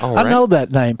 C-A-S-E. All I right. know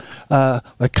that name.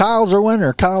 But Kyle's our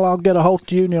winner. Kyle, I'll get a hold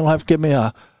of you, and you'll have to give me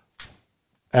a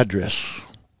address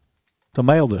to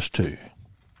mail this to.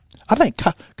 I think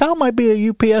Kyle might be a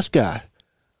UPS guy.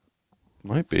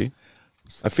 Might be.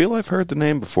 I feel I've heard the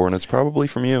name before, and it's probably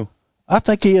from you. I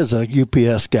think he is a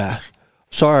UPS guy.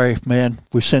 Sorry, man,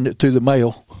 we send it through the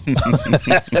mail.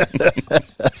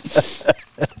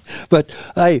 But,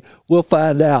 hey, we'll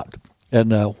find out,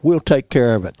 and we'll take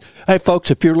care of it. Hey, folks,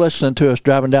 if you're listening to us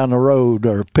driving down the road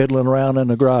or piddling around in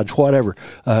the garage, whatever,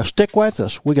 stick with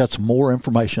us. We got some more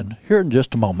information here in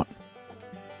just a moment.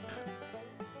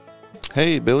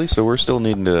 Hey, Billy, so we're still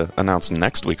needing to announce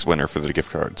next week's winner for the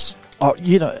gift cards.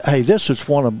 Hey, this is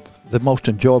one of the most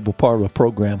enjoyable part of the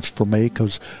programs for me,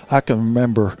 because I can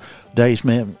remember days,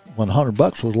 man, when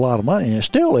 $100 was a lot of money, and it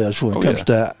still is when it comes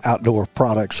to outdoor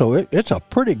products. So it's a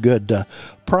pretty good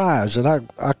prize, and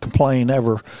I complain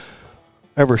every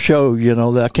show,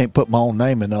 that I can't put my own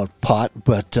name in a pot.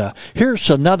 But here's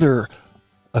another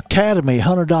Academy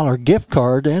 $100 gift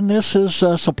card, and this is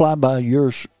supplied by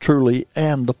yours truly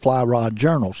and the Fly Rod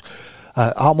Journals.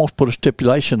 I almost put a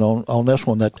stipulation on this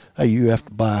one that, hey, you have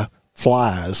to buy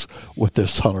flies with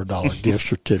this $100 gift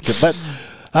certificate.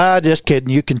 But just kidding.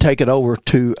 You can take it over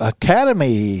to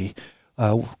Academy.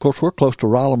 Of course, we're close to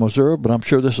Rolla, Missouri, but I'm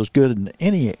sure this is good in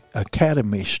any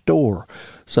Academy store.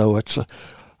 So it's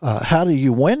how do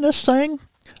you win this thing?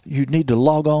 You need to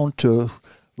log on to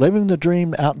Living the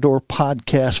Dream Outdoor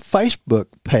Podcast Facebook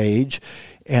page.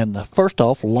 And first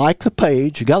off, like the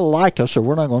page. You got to like us, or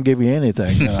we're not going to give you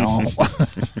anything.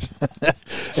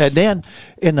 And then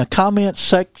in the comments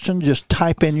section, just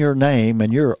type in your name,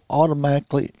 and you're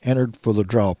automatically entered for the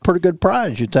draw. Pretty good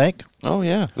prize, you think? Oh,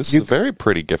 yeah. This is a very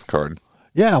pretty gift card.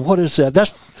 Yeah, what is that?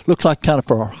 That looks like kind of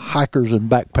for hikers and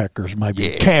backpackers,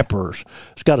 maybe campers.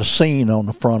 It's got a scene on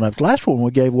the front of it. The last one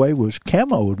we gave away was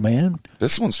camoed, man.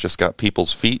 This one's just got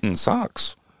people's feet and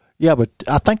socks. Yeah, but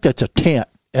I think that's a tent.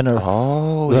 And it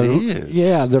is.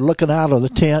 Yeah, they're looking out of the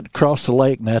tent across the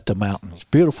lake and at the mountains.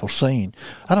 Beautiful scene.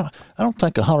 I don't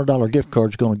think $100 gift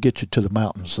card is going to get you to the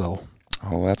mountains, though.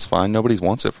 Oh, that's fine. Nobody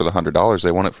wants it for the $100.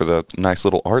 They want it for the nice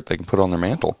little art they can put on their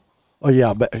mantle. Oh, yeah,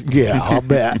 I'll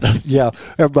bet. Yeah,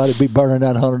 everybody be burning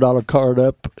that $100 card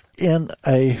up in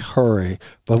a hurry.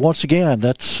 But once again,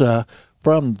 that's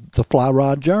from the Fly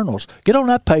Rod Journals. Get on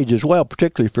that page as well,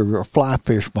 particularly if you're a fly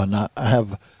fisherman. I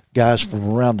have guys from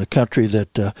around the country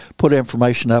that put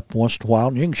information up once in a while,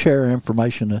 and you can share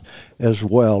information as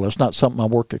well. It's not something I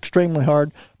work extremely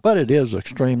hard, but it is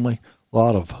extremely a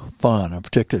lot of fun, and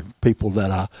particularly people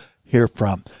that I hear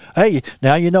from. Hey,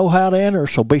 now you know how to enter,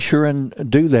 so be sure and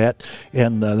do that.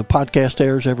 And the podcast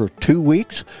airs every 2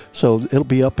 weeks, so it'll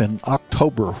be up in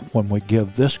October when we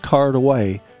give this card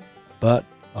away. But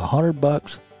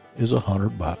 $100 is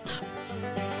 $100.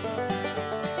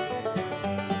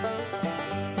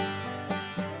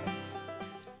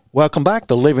 Welcome back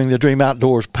to Living the Dream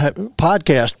Outdoors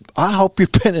podcast. I hope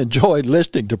you've been enjoying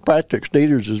listening to Patrick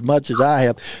Schneiders as much as I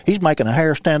have. He's making a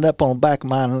hair stand up on the back of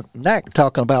my neck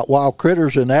talking about wild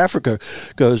critters in Africa,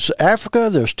 because Africa,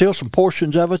 there's still some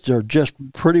portions of it. They're just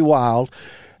pretty wild.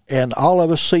 And all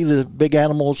of us see the big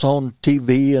animals on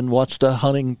TV and watch the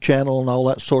hunting channel and all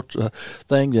that sorts of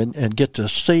thing, and get to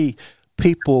see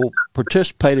people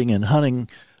participating in hunting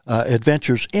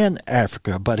adventures in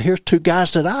Africa. But here's two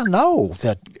guys that I know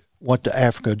that went to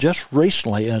Africa just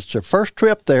recently, and it's their first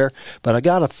trip there, but I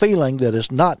got a feeling that it's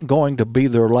not going to be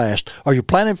their last. Are you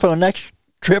planning for the next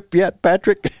trip yet,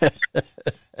 Patrick?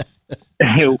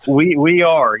 We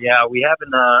are, yeah. We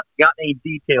haven't got any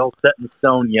details set in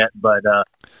stone yet, but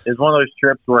it's one of those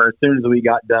trips where as soon as we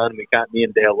got done, me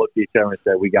and Dale looked at each other and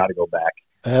said, we got to go back.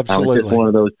 Absolutely. It's just one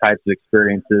of those types of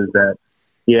experiences that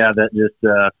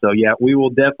we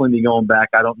will definitely be going back.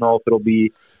 I don't know if it'll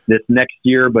be this next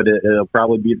year, but it'll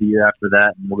probably be the year after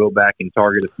that, and we'll go back and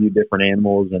target a few different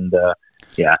animals, and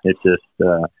it's just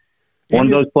one of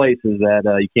those places that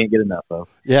you can't get enough of.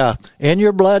 Yeah, in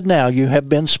your blood now, you have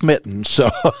been smitten. So,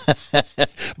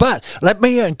 but let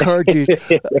me encourage you,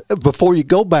 before you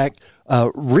go back,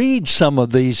 read some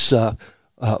of these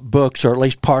books, or at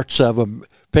least parts of them.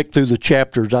 Pick through the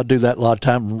chapters. I do that a lot of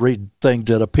times and read things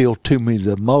that appeal to me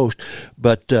the most.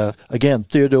 But again,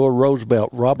 Theodore Roosevelt,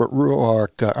 Robert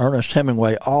Ruark, Ernest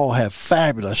Hemingway all have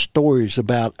fabulous stories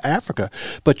about Africa.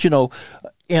 But,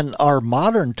 in our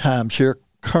modern times here,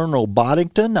 Colonel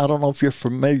Boddington, I don't know if you're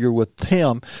familiar with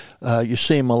him. You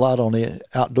see him a lot on the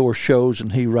outdoor shows,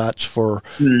 and he writes for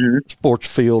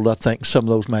Sportsfield, I think, some of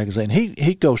those magazines.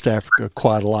 He goes to Africa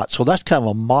quite a lot. So that's kind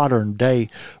of a modern-day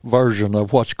version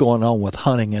of what's going on with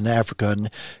hunting in Africa.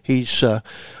 And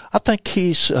I think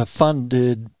he's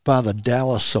funded by the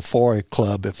Dallas Safari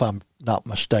Club, if I'm not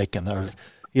mistaken.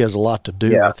 He has a lot to do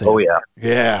with it. Oh,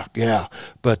 yeah. Yeah.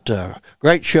 But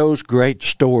great shows, great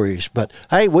stories. But,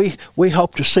 hey, we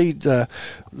hope to see the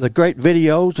great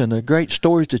videos and the great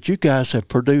stories that you guys have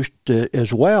produced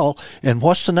as well. And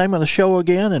what's the name of the show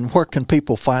again, and where can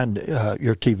people find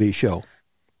your TV show?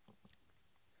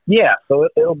 Yeah, so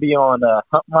it'll be on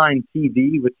Huntline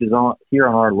TV, which is on here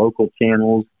on our local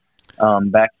channels,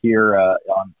 back here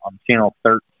on Channel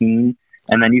 13.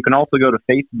 And then you can also go to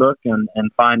Facebook and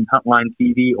find Huntline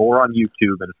TV, or on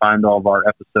YouTube and find all of our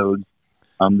episodes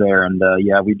there. And,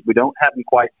 we don't have them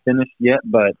quite finished yet,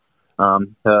 but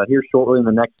here shortly in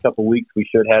the next couple of weeks, we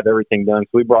should have everything done. So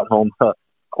we brought home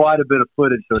quite a bit of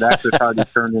footage, so it actually probably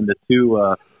turned into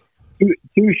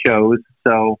two shows.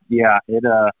 So,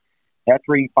 that's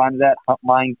where you can find that,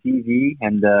 Huntline TV.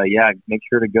 And, make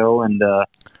sure to go and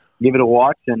give it a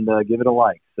watch and give it a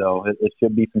like. So it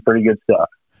should be some pretty good stuff.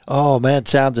 Oh, man,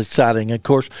 sounds exciting. Of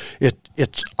course,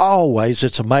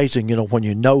 it's amazing, when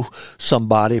you know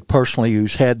somebody personally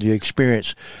who's had the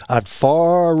experience. I'd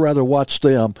far rather watch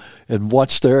them and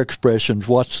watch their expressions,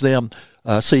 watch them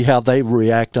see how they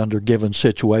react under given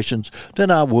situations than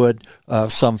I would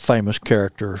some famous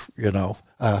character,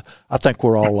 I think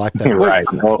we're all like that. Right.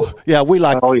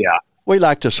 We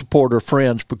like to support our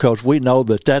friends because we know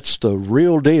that that's the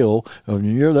real deal.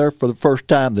 When you're there for the first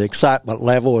time, the excitement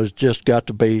level has just got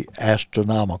to be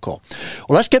astronomical.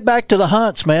 Well, let's get back to the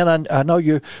hunts, man. I know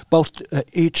you both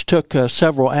each took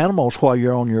several animals while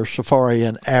you're on your safari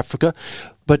in Africa,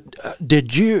 but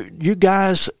did you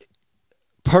guys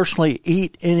personally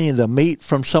eat any of the meat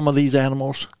from some of these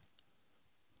animals?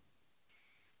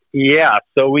 Yeah,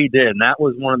 so we did. And that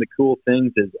was one of the cool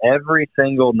things is every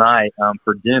single night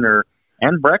for dinner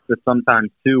and breakfast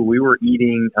sometimes too, we were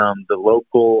eating the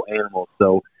local animals.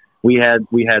 So we had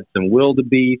some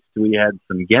wildebeest, we had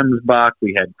some gemsbok,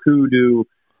 we had kudu,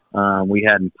 We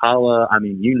had impala. I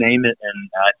mean, you name it, and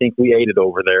I think we ate it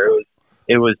over there.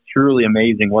 It was truly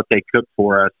amazing what they cooked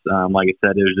for us. Like I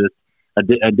said, it was just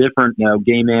a different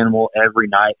game animal every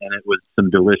night, and it was some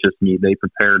delicious meat. They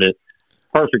prepared it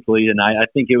perfectly, and I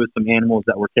think it was some animals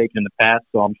that were taken in the past,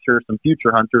 so I'm sure some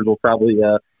future hunters will probably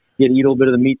eat a little bit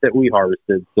of the meat that we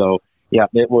harvested. So yeah,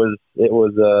 it was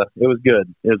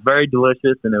good. It was very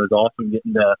delicious, and it was awesome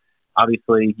getting to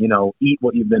obviously eat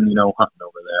what you've been hunting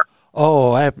over there.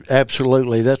 Oh,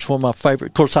 absolutely. That's one of my favorite.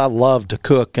 Of course, I love to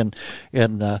cook and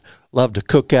love to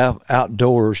cook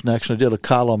outdoors. And actually did a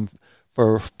column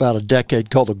for about a decade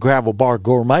called the Gravel Bar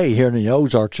Gourmet here in the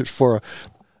Ozarks. It's for an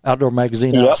outdoor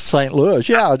magazine out of St. Louis.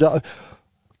 Yeah,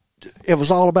 it was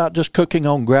all about just cooking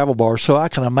on gravel bars. So I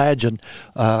can imagine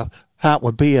how it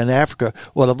would be in Africa.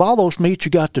 Well, of all those meats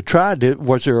you got to try,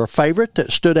 was there a favorite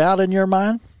that stood out in your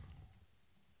mind?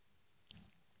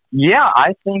 Yeah,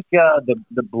 I think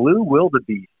the blue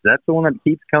wildebeest. That's the one that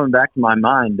keeps coming back to my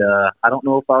mind. I don't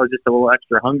know if I was just a little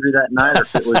extra hungry that night, or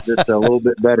if it was just a little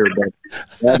bit better.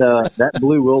 But that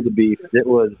blue wildebeest, it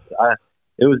was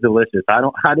delicious. I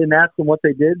didn't ask them what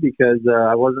they did because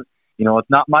I wasn't. It's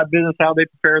not my business how they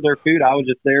prepare their food. I was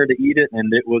just there to eat it,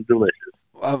 and it was delicious.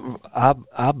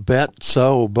 I bet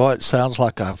so. Boy, it sounds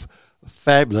like a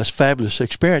fabulous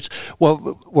experience.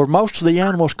 Well, were most of the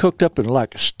animals cooked up in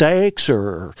like steaks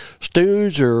or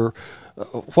stews, or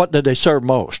what did they serve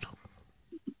most?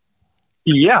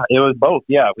 Yeah, it was both.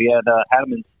 Yeah, we had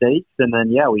them in steaks, and then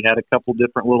we had a couple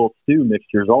different little stew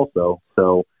mixtures also.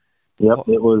 So, yep,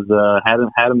 it was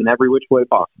had them in every which way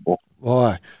possible.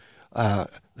 Boy,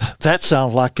 that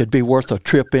sounds like it'd be worth a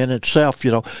trip in itself.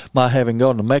 My having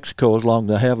gone to Mexico as long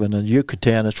as I have in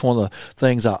Yucatan, it's one of the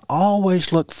things I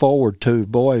always look forward to,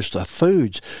 boys, the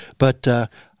foods. But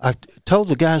I told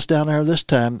the guys down there this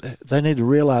time, they need to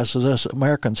realize that us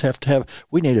Americans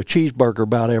we need a cheeseburger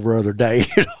about every other day.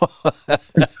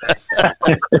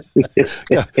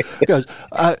 Because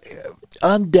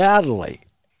undoubtedly,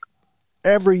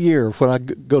 every year when I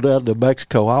go down to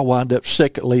Mexico, I wind up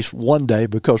sick at least one day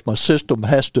because my system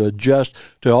has to adjust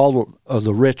to all of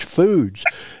the rich foods.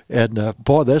 And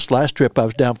boy, this last trip I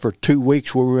was down for 2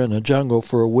 weeks. We were in the jungle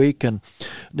for a week, and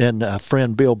then a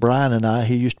friend Bill Bryan and I,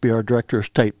 he used to be our director of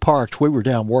state parks, we were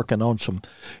down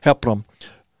helping them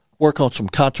work on some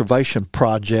conservation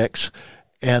projects.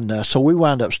 And so we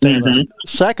wound up staying the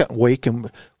second week,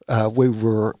 and we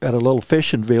were at a little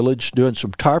fishing village doing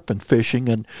some tarpon fishing,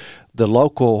 and the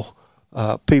local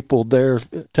people there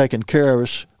taking care of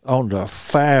us owned a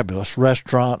fabulous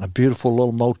restaurant and a beautiful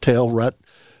little motel right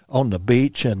on the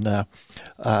beach. And the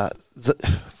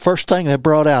first thing they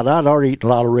brought out, I'd already eaten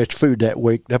a lot of rich food that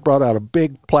week. They brought out a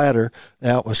big platter.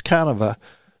 Now, it was kind of a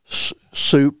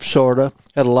soup, sort of.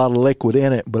 Had a lot of liquid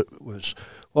in it, but it was,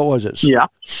 what was it? Yeah.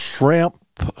 Shrimp,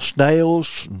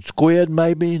 snails, and squid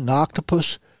maybe, and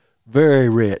octopus. Very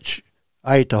rich.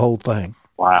 I ate the whole thing.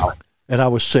 Wow. And I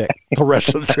was sick the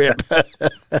rest of the trip.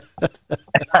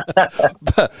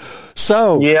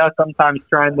 Yeah, sometimes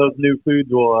trying those new foods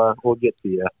will get to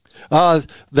you.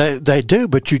 They do,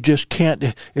 but you just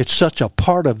can't. It's such a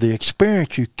part of the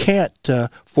experience. You can't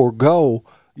forego,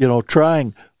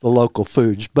 trying the local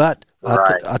foods. But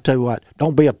right. I tell you what,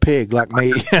 don't be a pig like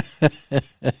me,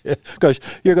 because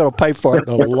you're going to pay for it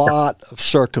in a lot of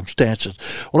circumstances.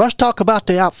 Well, let's talk about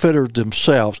the outfitters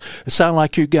themselves. It sounded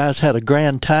like you guys had a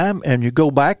grand time, and you go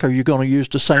back. Are you going to use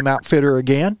the same outfitter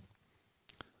again?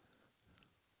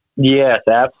 Yes,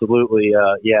 absolutely.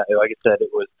 Like I said,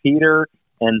 it was Peter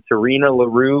and Serena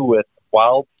LaRue with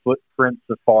Wild Footprint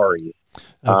Safaris.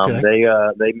 Okay.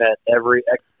 They met every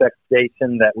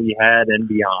expectation that we had and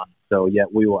beyond. So,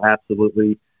 we will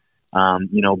absolutely,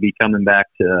 be coming back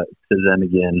to them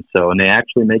again. So, and they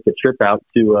actually make a trip out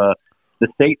to the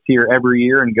States here every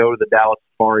year and go to the Dallas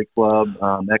Safari Club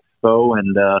Expo,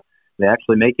 and they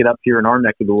actually make it up here in our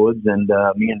neck of the woods. And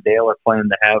me and Dale are planning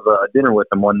to have a dinner with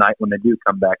them one night when they do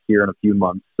come back here in a few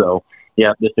months. So,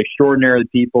 just extraordinary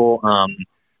people,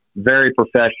 very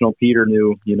professional. Peter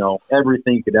knew,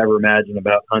 everything you could ever imagine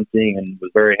about hunting and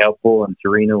was very helpful. And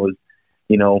Serena was,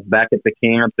 back at the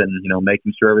camp and,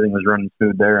 making sure everything was running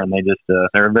smooth there. And they just,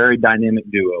 they're a very dynamic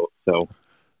duo. So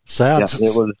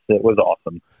it was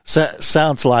awesome.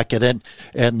 Sounds like it.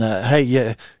 And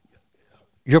hey,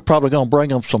 you're probably going to bring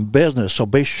them some business. So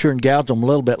be sure and gouge them a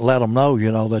little bit, and let them know,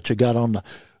 that you got on the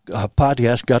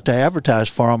podcast, got to advertise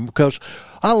for them, because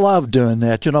I love doing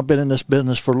that. I've been in this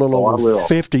business for a little over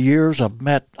 50 years. I've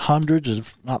met hundreds,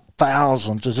 if not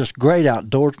thousands, of just great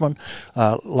outdoorsmen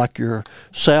like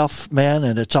yourself, man.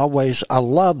 And it's always, I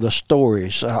love the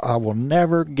stories. I will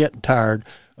never get tired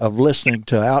of listening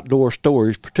to outdoor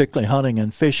stories, particularly hunting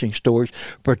and fishing stories,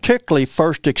 particularly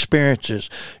first experiences,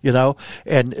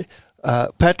 and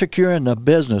Patrick, you're in the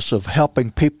business of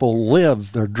helping people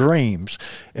live their dreams,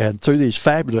 and through these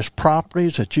fabulous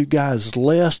properties that you guys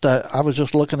list, I was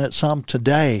just looking at some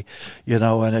today,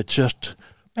 and it's just,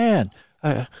 man,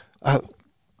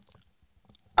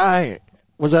 I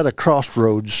was at a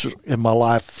crossroads in my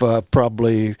life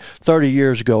probably 30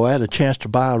 years ago. I had a chance to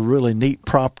buy a really neat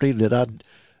property that I'd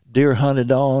deer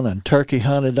hunted on and turkey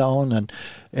hunted on,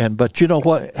 but you know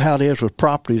how it is with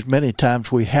properties. Many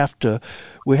times we have to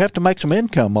make some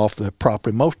income off the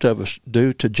property. Most of us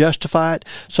do, to justify it.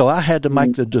 So I had to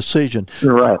make the decision.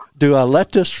 Right. Do I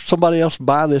let somebody else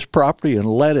buy this property and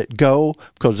let it go?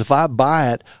 Because if I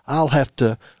buy it, I'll have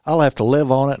to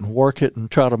live on it and work it and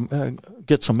try to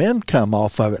get some income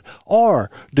off of it.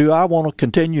 Or do I want to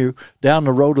continue down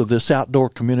the road of this outdoor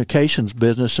communications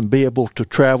business and be able to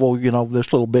travel,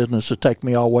 this little business to take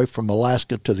me all the way from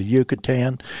Alaska to the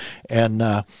Yucatan? And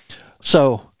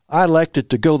so I elected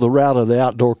to go the route of the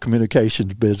outdoor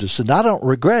communications business. And I don't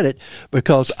regret it,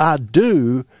 because I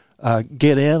do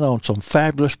get in on some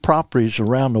fabulous properties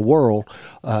around the world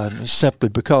simply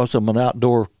because I'm an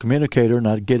outdoor communicator and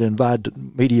I get invited to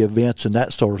media events and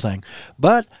that sort of thing.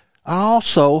 But I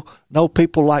also know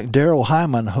people like Daryl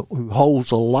Hyman, who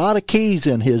holds a lot of keys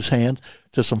in his hands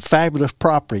to some fabulous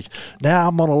properties. Now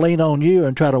I'm going to lean on you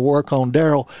and try to work on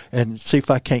Daryl and see if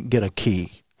I can't get a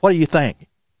key. What do you think?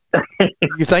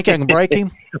 You think I can break him?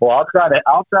 Well, I'll try to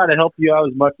help you out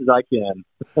as much as I can.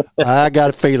 I got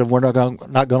a feeling we're not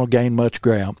going to gain much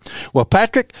ground. Well,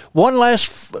 Patrick, one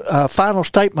last final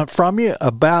statement from you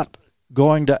about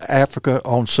going to Africa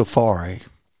on safari.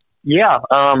 Yeah,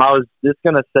 I was just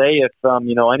going to say, if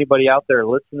anybody out there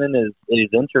listening is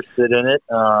interested in it,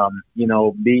 don't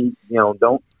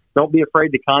be afraid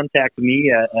to contact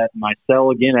me at my cell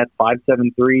again at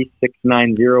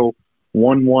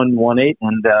 573-690-1118.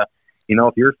 And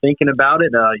if you're thinking about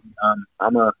it,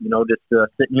 I'm just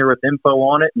sitting here with info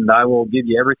on it, and I will give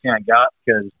you everything I got,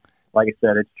 because, like I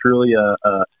said, it's truly a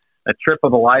trip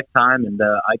of a lifetime, and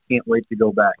I can't wait to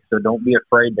go back. So don't be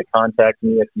afraid to contact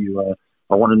me if you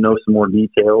I want to know some more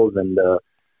details and,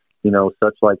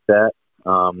 such like that.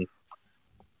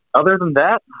 Other than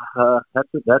that,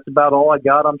 that's about all I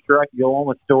got. I'm sure I could go on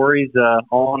with stories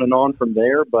on and on from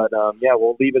there. But,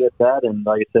 we'll leave it at that. And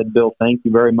like I said, Bill, thank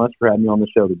you very much for having me on the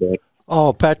show today.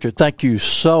 Oh, Patrick, thank you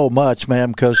so much,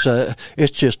 man, because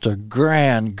it's just a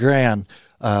grand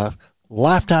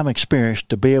lifetime experience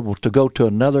to be able to go to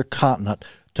another continent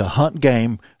to hunt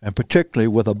game, and particularly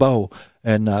with a bow.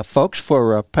 And folks,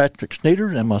 for Patrick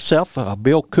Schneiders and myself,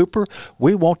 Bill Cooper,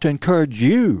 we want to encourage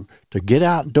you to get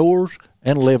outdoors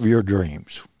and live your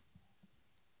dreams.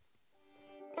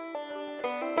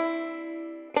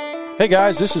 Hey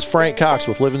guys, this is Frank Cox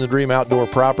with Living the Dream Outdoor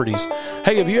Properties.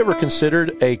 Hey, have you ever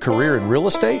considered a career in real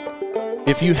estate?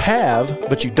 If you have,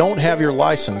 but you don't have your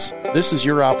license, this is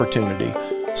your opportunity.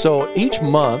 So each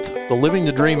month, the Living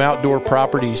the Dream Outdoor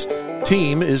Properties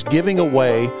team is giving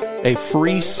away a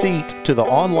free seat to the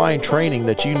online training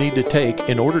that you need to take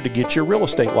in order to get your real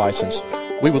estate license.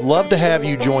 We would love to have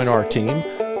you join our team.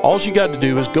 All you got to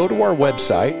do is go to our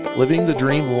website,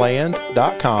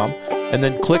 livingthedreamland.com, and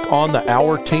then click on the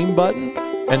Our Team button,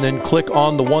 and then click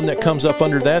on the one that comes up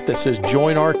under that says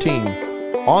Join Our Team.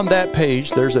 On that page,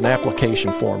 there's an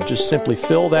application form. Just simply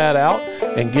fill that out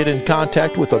and get in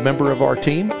contact with a member of our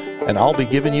team, and I'll be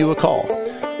giving you a call.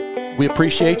 We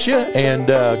appreciate you, and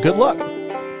good luck.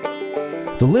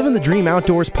 The Living the Dream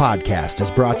Outdoors podcast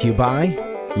is brought to you by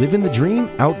Living the Dream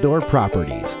Outdoor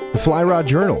Properties, the Fly Rod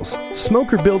Journals,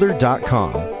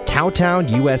 SmokerBuilder.com, Cowtown,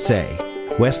 USA,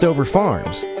 Westover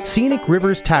Farms, Scenic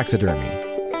Rivers Taxidermy,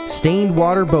 Stained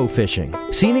Water Bow Fishing,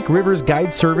 Scenic Rivers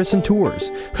Guide Service and Tours,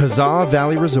 Huzzah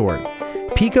Valley Resort,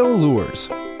 Pico Lures,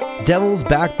 Devil's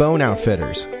Backbone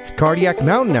Outfitters, Cardiac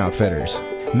Mountain Outfitters,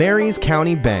 Mary's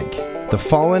County Bank, The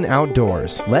Fallen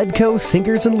Outdoors, Ledco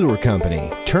Sinkers and Lure Company,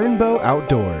 Turnbow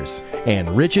Outdoors,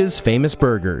 and Rich's Famous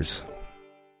Burgers.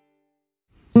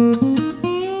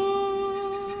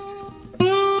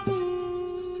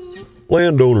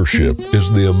 Land ownership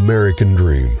is the American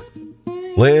dream.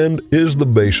 Land is the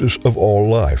basis of all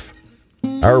life.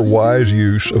 Our wise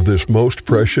use of this most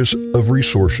precious of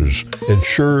resources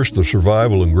ensures the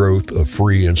survival and growth of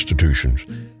free institutions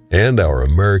and our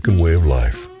American way of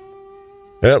life.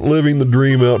 At Living the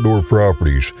Dream Outdoor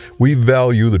Properties, we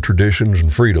value the traditions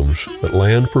and freedoms that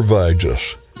land provides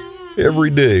us. Every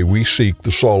day we seek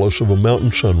the solace of a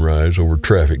mountain sunrise over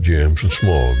traffic jams and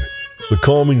smog, the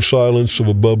calming silence of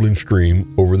a bubbling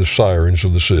stream over the sirens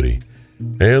of the city,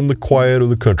 and the quiet of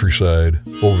the countryside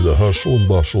over the hustle and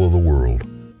bustle of the world.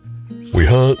 We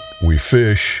hunt, we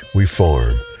fish, we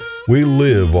farm. We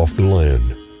live off the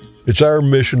land. It's our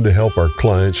mission to help our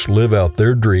clients live out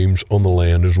their dreams on the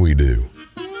land as we do.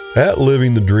 At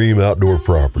Living the Dream Outdoor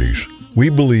Properties, we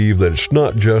believe that it's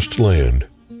not just land,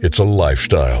 it's a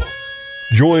lifestyle.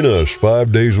 Join us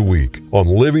 5 days a week on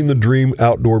Living the Dream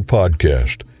Outdoor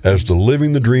Podcast as the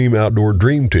Living the Dream Outdoor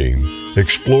Dream Team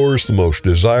explores the most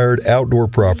desired outdoor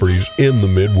properties in the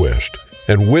Midwest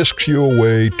and whisks you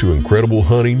away to incredible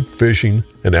hunting, fishing,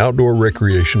 and outdoor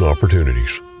recreation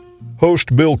opportunities.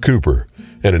 Host Bill Cooper,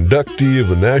 an inductee of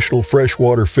the National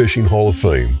Freshwater Fishing Hall of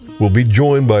Fame, will be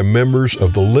joined by members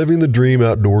of the Living the Dream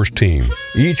Outdoors team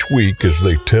each week as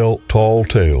they tell tall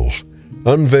tales,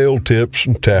 unveil tips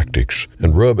and tactics,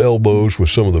 and rub elbows with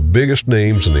some of the biggest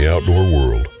names in the outdoor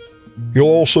world. You'll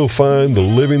also find the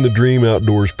Living the Dream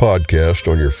Outdoors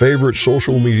podcast on your favorite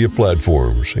social media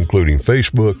platforms, including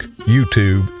Facebook,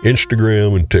 YouTube,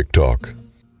 Instagram, and TikTok.